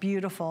thought it was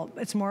beautiful.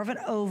 It's more of an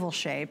oval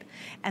shape,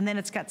 and then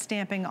it's got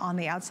stamping on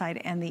the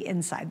outside and the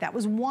inside. That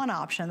was one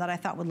option that I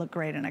thought would look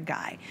great in a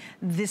guy.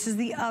 This is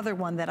the other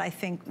one that I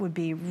think would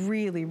be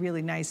really,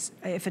 really nice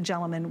if a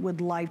gentleman would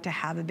like to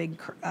have a big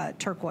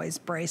turquoise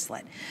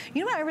bracelet.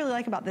 You know what I really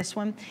like about this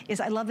one is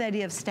I love the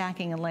idea of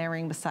stacking and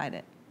layering beside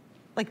it.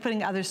 Like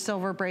putting other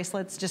silver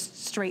bracelets,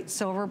 just straight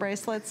silver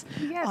bracelets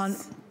on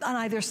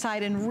either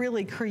side and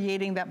really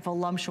creating that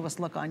voluptuous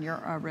look on your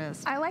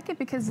wrist. I like it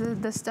because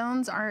the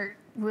stones aren't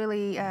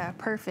really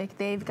perfect.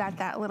 They've got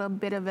that little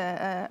bit of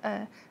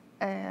a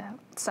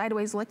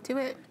sideways look to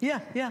it.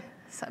 Yeah, yeah.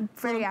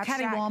 Pretty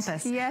abstract.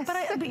 Cattywampus. Yes.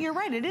 But you're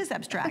right, it is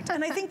abstract.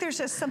 And I think there's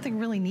just something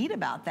really neat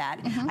about that.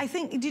 I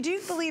think, did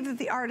you believe that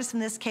the artist in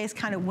this case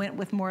kind of went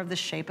with more of the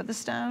shape of the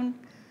stone?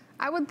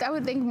 I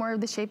would think more of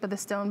the shape of the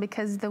stone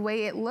because the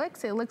way it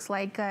looks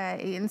like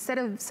instead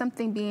of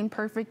something being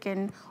perfect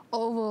and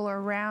oval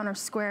or round or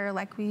square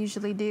like we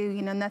usually do,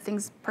 you know,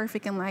 nothing's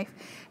perfect in life.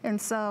 And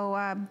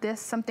so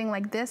something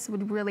like this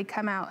would really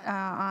come out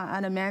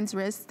on a man's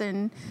wrist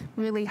and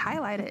really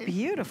highlight it.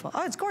 Beautiful.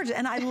 Oh, it's gorgeous.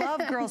 And I love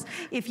girls,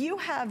 if you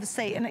have,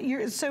 say, and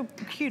you're so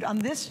cute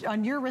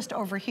on your wrist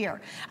over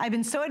here. I've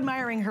been so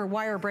admiring her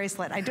wire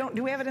bracelet.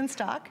 do we have it in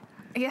stock?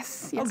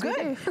 Yes, oh,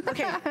 good.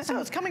 Okay, so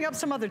it's coming up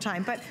some other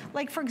time. But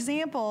like, for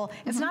example,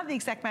 it's not the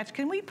exact match.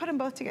 Can we put them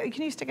both together?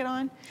 Can you stick it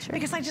on? Sure.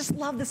 Because I just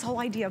love this whole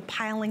idea of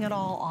piling it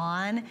all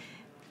on.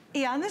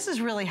 Yeah, and this is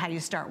really how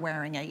you start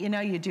wearing it. You know,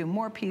 you do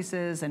more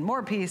pieces, and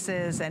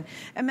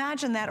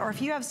imagine that. Or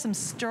if you have some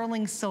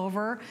sterling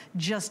silver,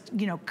 just,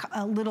 you know,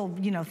 a little,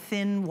 you know,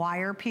 thin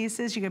wire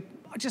pieces, you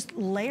could just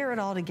layer it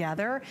all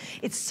together.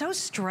 It's so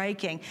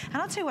striking.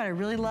 And I'll tell you what I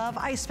really love.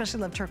 I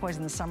especially love turquoise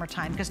in the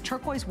summertime because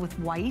turquoise with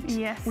white,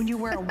 when you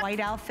wear a white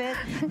outfit.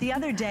 The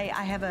other day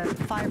I have a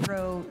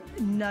 5-row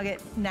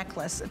nugget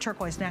necklace, a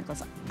turquoise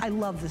necklace. I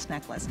love this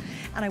necklace.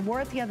 And I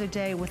wore it the other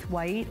day with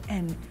white,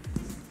 and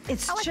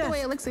it's I like the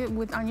way it looks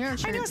on your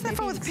shirt. I know, it's that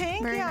with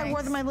pink. Very I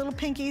wore nice. my little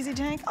pink easy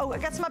tank. Oh, I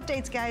got some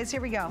updates, guys.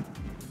 Here we go.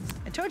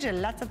 I told you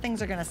lots of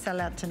things are gonna sell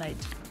out tonight.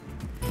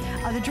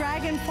 The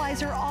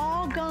dragonflies are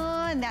all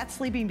gone. That's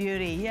Sleeping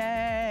Beauty.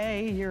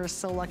 Yay, you're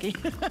so lucky.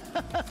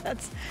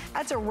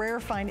 That's a rare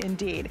find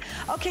indeed.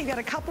 Okay, got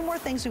a couple more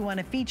things we want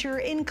to feature,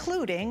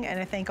 including, and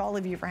I thank all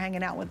of you for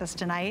hanging out with us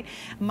tonight,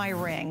 my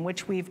ring,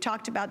 which we've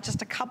talked about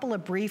just a couple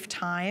of brief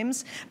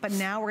times, but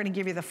now we're going to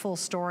give you the full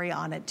story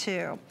on it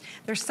too.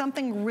 There's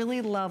something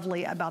really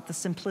lovely about the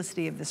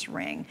simplicity of this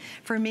ring.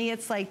 For me,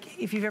 it's like,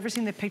 if you've ever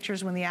seen the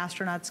pictures when the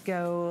astronauts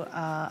go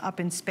up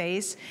in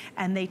space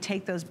and they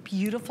take those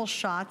beautiful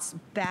shots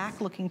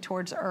back looking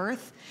towards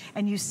Earth,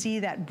 and you see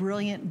that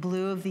brilliant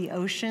blue of the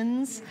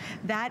oceans,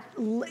 that,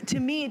 to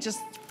me, it just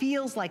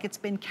feels like it's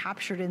been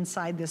captured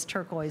inside this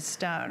turquoise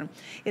stone.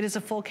 It is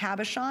a full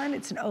cabochon.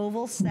 It's an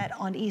oval set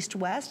on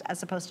east-west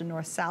as opposed to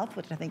north-south,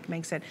 which I think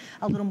makes it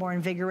a little more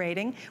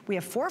invigorating. We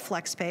have 4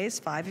 flex pays,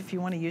 5 if you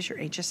want to use your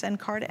HSN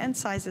card, and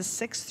sizes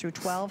 6 through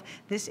 12.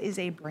 This is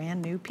a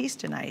brand new piece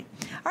tonight.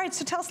 All right,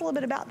 so tell us a little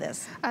bit about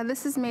this.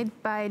 This is made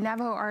by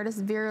Navajo artist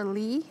Vera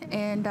Lee,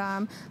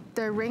 and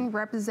the ring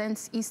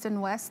represents east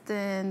and west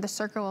in the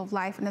circle of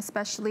life, and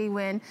especially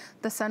when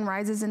the sun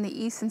rises in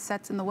the east and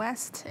sets in the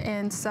west.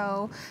 And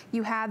so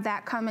you have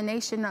that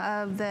combination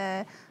of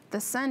the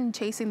sun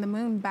chasing the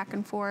moon back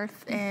and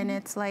forth, and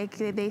it's like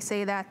they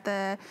say that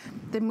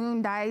the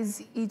moon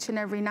dies each and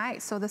every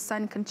night, so the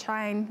sun can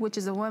shine, which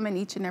is a woman,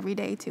 each and every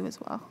day too as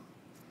well.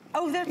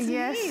 Oh, that's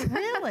neat,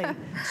 really?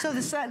 So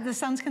the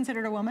sun's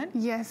considered a woman?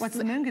 Yes. What's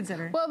the moon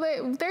considered? Well,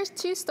 there's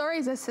 2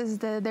 stories.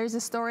 There's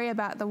a story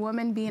about the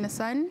woman being a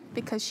sun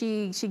because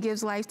she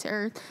gives life to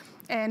Earth.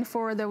 And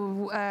for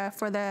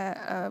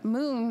the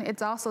moon,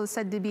 it's also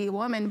said to be a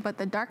woman, but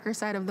the darker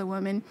side of the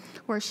woman,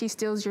 where she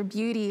steals your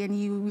beauty, and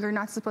you're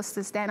not supposed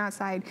to stand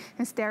outside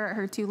and stare at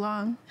her too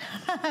long.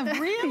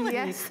 Really?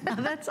 Yes. Oh,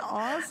 that's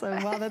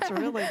awesome. Wow, that's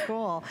really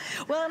cool.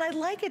 Well, and I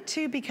like it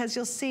too because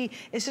you'll see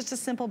it's just a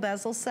simple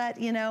bezel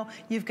set. You know,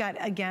 you've got,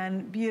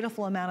 again,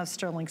 beautiful amount of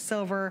sterling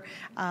silver,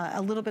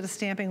 a little bit of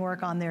stamping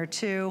work on there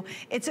too.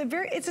 It's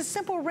a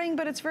simple ring,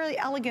 but it's very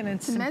elegant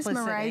and simplicity.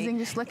 Mesmerizing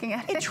just looking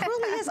at it. It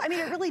truly is. I mean,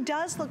 it really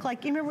does look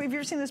like, you remember, have you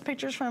ever seen those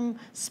pictures from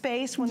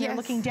space when they're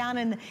looking down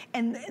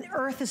and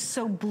Earth is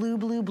so blue,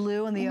 blue,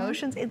 blue in the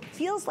oceans? It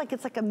feels like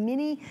it's like a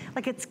mini,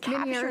 like it's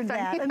captured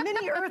that. A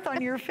mini Earth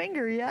on your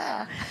finger,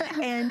 yeah.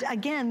 And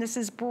again, this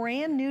is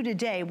brand new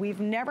today. We've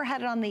never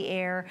had it on the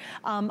air.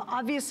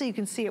 Obviously, you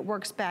can see it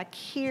works back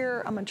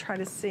here. I'm gonna try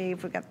to see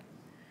if we got,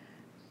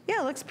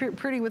 yeah, it looks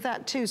pretty with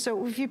that too.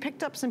 So if you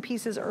picked up some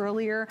pieces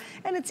earlier,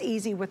 and it's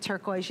easy with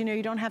turquoise, you know,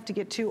 you don't have to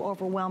get too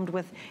overwhelmed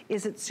with,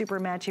 is it super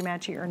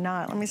matchy-matchy or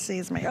not? Let me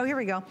see, oh, here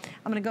we go.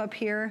 I'm gonna go up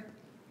here.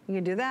 You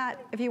can do that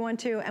if you want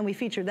to, and we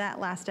featured that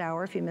last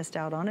hour. If you missed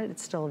out on it,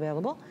 it's still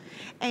available.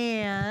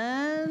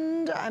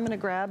 And I'm gonna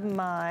grab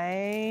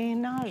my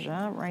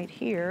Naja right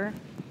here.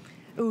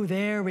 Ooh,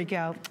 there we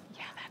go.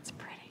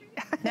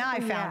 Now I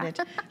found it.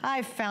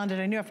 I found it.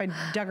 I knew if I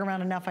dug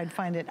around enough, I'd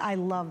find it. I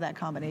love that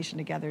combination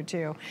together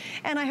too.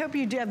 And I hope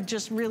you have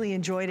just really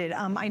enjoyed it.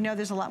 I know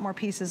there's a lot more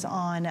pieces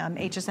on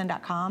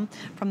hsn.com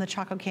from the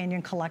Chaco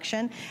Canyon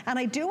collection. And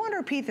I do want to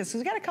repeat this, because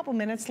we've got a couple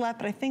minutes left,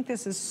 but I think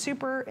this is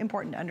super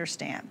important to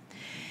understand.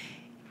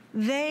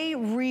 They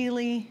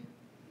really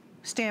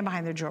stand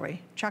behind their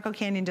jewelry. Chaco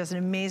Canyon does an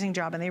amazing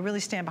job, and they really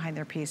stand behind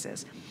their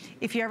pieces.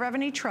 If you ever have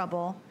any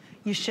trouble,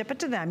 you ship it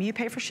to them, you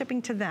pay for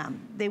shipping to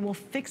them. They will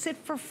fix it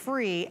for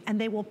free,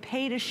 and they will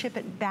pay to ship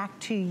it back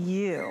to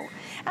you.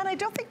 And I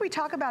don't think we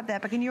talk about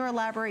that, but can you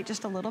elaborate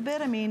just a little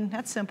bit? I mean,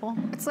 that's simple.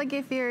 It's like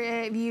if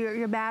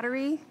your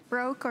battery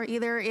broke, or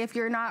either if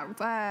you're not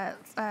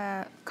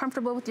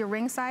comfortable with your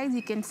ring size,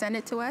 you can send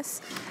it to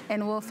us,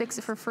 and we'll fix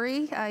it for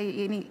free.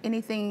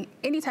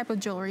 Any type of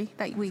jewelry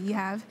that you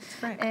have.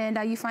 Right. And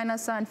you find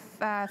us on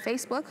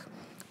Facebook,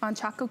 on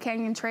Chaco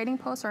Canyon Trading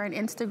Post, or on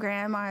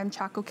Instagram on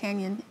Chaco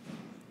Canyon.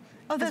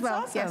 Oh, that's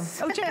awesome.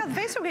 Yes. Oh, check out the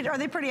Facebook page. Are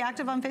they pretty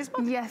active on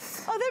Facebook?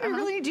 Yes. Oh, that'd be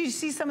really neat. Do you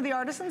see some of the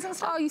artisans and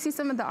stuff? Oh, you see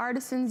some of the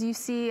artisans. You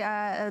see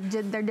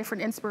their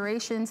different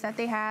inspirations that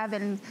they have,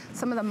 and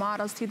some of the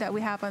models, too, that we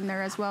have on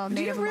there as well.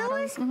 Do you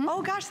really? Models.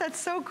 Oh, gosh, that's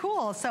so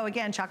cool. So,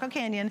 again, Chaco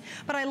Canyon.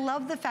 But I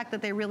love the fact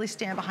that they really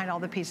stand behind all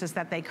the pieces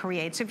that they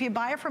create. So if you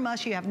buy it from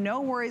us, you have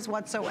no worries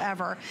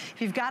whatsoever.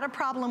 If you've got a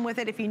problem with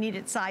it, if you need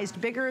it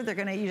sized bigger,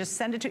 you just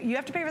send it to, you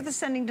have to pay for the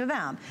sending to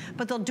them.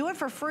 But they'll do it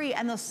for free,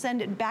 and they'll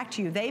send it back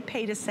to you. They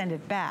pay to send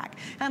it back.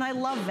 And I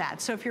love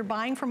that. So if you're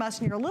buying from us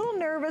and you're a little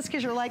nervous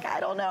because you're like, I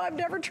don't know, I've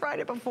never tried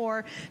it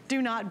before,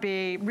 do not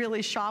be.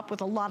 Really shop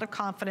with a lot of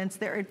confidence.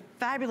 They're a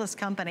fabulous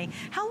company.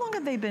 How long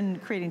have they been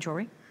creating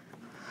jewelry?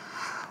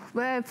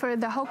 Well, for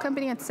the whole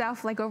company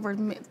itself, like over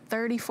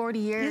 30, 40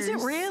 years. Is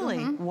it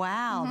really?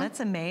 Wow, that's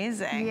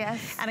amazing.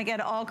 Yes. And again,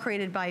 all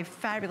created by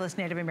fabulous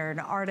Native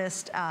American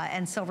artists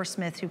and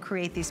silversmiths who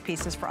create these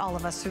pieces for all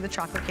of us through the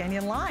Chaco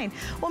Canyon line.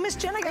 Well, Miss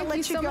Jen, I gotta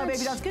let you go, baby.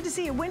 It's good to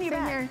see you. When are you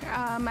back? Here,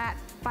 at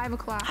 5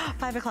 o'clock.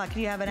 5 o'clock.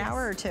 Do you have an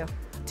hour or two?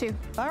 2.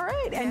 All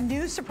right, and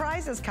new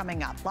surprises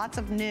coming up. Lots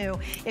of new.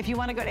 If you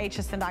want to go to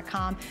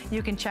hsn.com,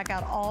 you can check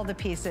out all the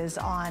pieces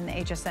on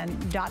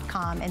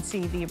hsn.com and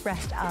see the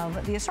rest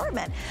of the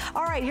assortment.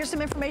 All right, here's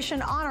some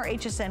information on our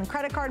HSN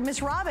credit card.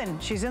 Miss Robin,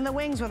 she's in the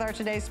wings with our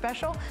today's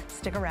special.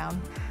 Stick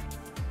around.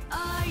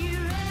 Are you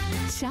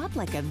ready? Shop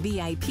like a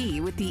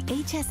VIP with the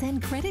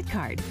HSN credit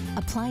card.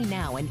 Apply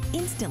now and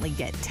instantly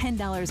get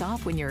 $10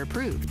 off when you're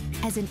approved.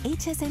 As an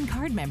HSN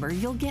card member,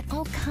 you'll get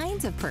all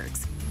kinds of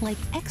perks, like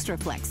extra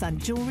flex on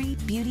jewelry,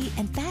 beauty,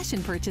 and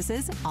fashion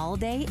purchases all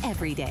day,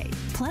 every day.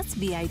 Plus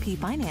VIP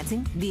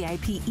financing,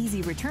 VIP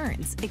easy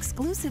returns,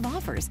 exclusive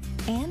offers,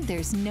 and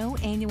there's no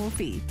annual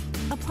fee.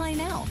 Apply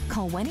now.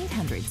 Call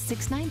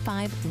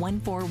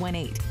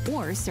 1-800-695-1418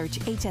 or search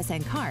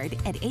HSN card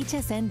at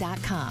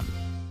hsn.com.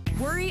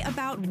 Worry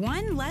about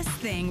one less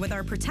thing with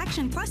our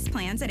Protection Plus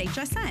plans at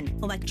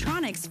HSN.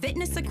 Electronics,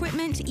 fitness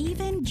equipment,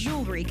 even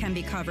jewelry can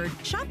be covered.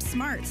 Shop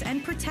smart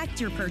and protect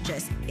your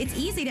purchase. It's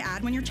easy to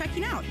add when you're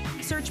checking out.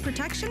 Search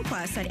Protection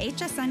Plus at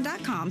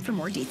hsn.com for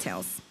more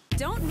details.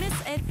 Don't miss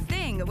a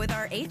thing with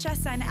our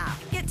HSN app.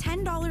 Get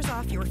 $10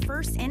 off your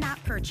first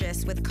in-app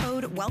purchase with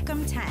code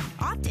WELCOME10.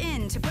 Opt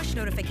in to push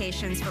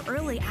notifications for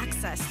early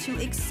access to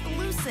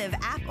exclusive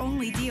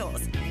app-only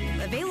deals.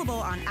 Available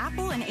on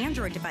Apple and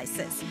Android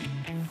devices.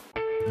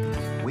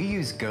 We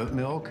use goat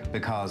milk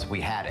because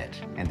we had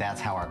it, and that's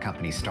how our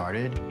company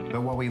started.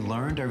 But what we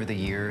learned over the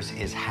years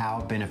is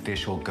how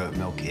beneficial goat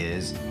milk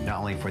is, not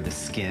only for the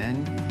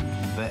skin,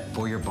 but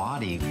for your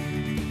body.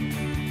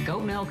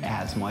 Goat milk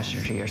adds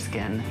moisture to your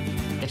skin.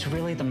 It's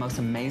really the most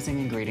amazing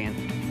ingredient.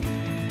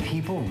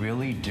 People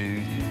really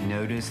do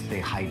notice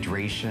the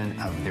hydration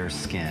of their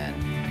skin.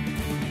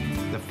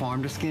 The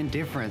farm-to-skin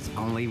difference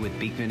only with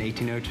Beekman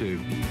 1802.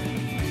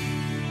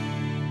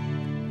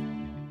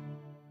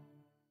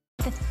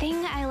 The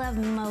thing I love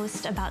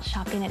most about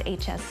shopping at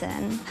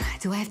HSN.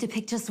 Do I have to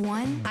pick just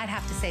one? I'd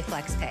have to say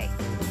FlexPay.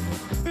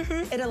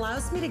 It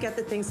allows me to get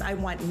the things I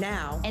want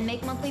now and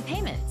make monthly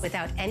payments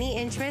without any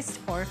interest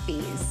or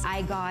fees.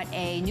 I got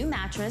a new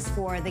mattress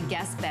for the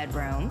guest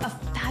bedroom, A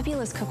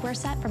fabulous cookware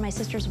set for my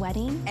sister's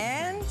wedding.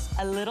 And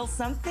a little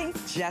something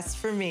just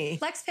for me.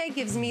 FlexPay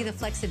gives me the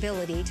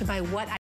flexibility to buy what I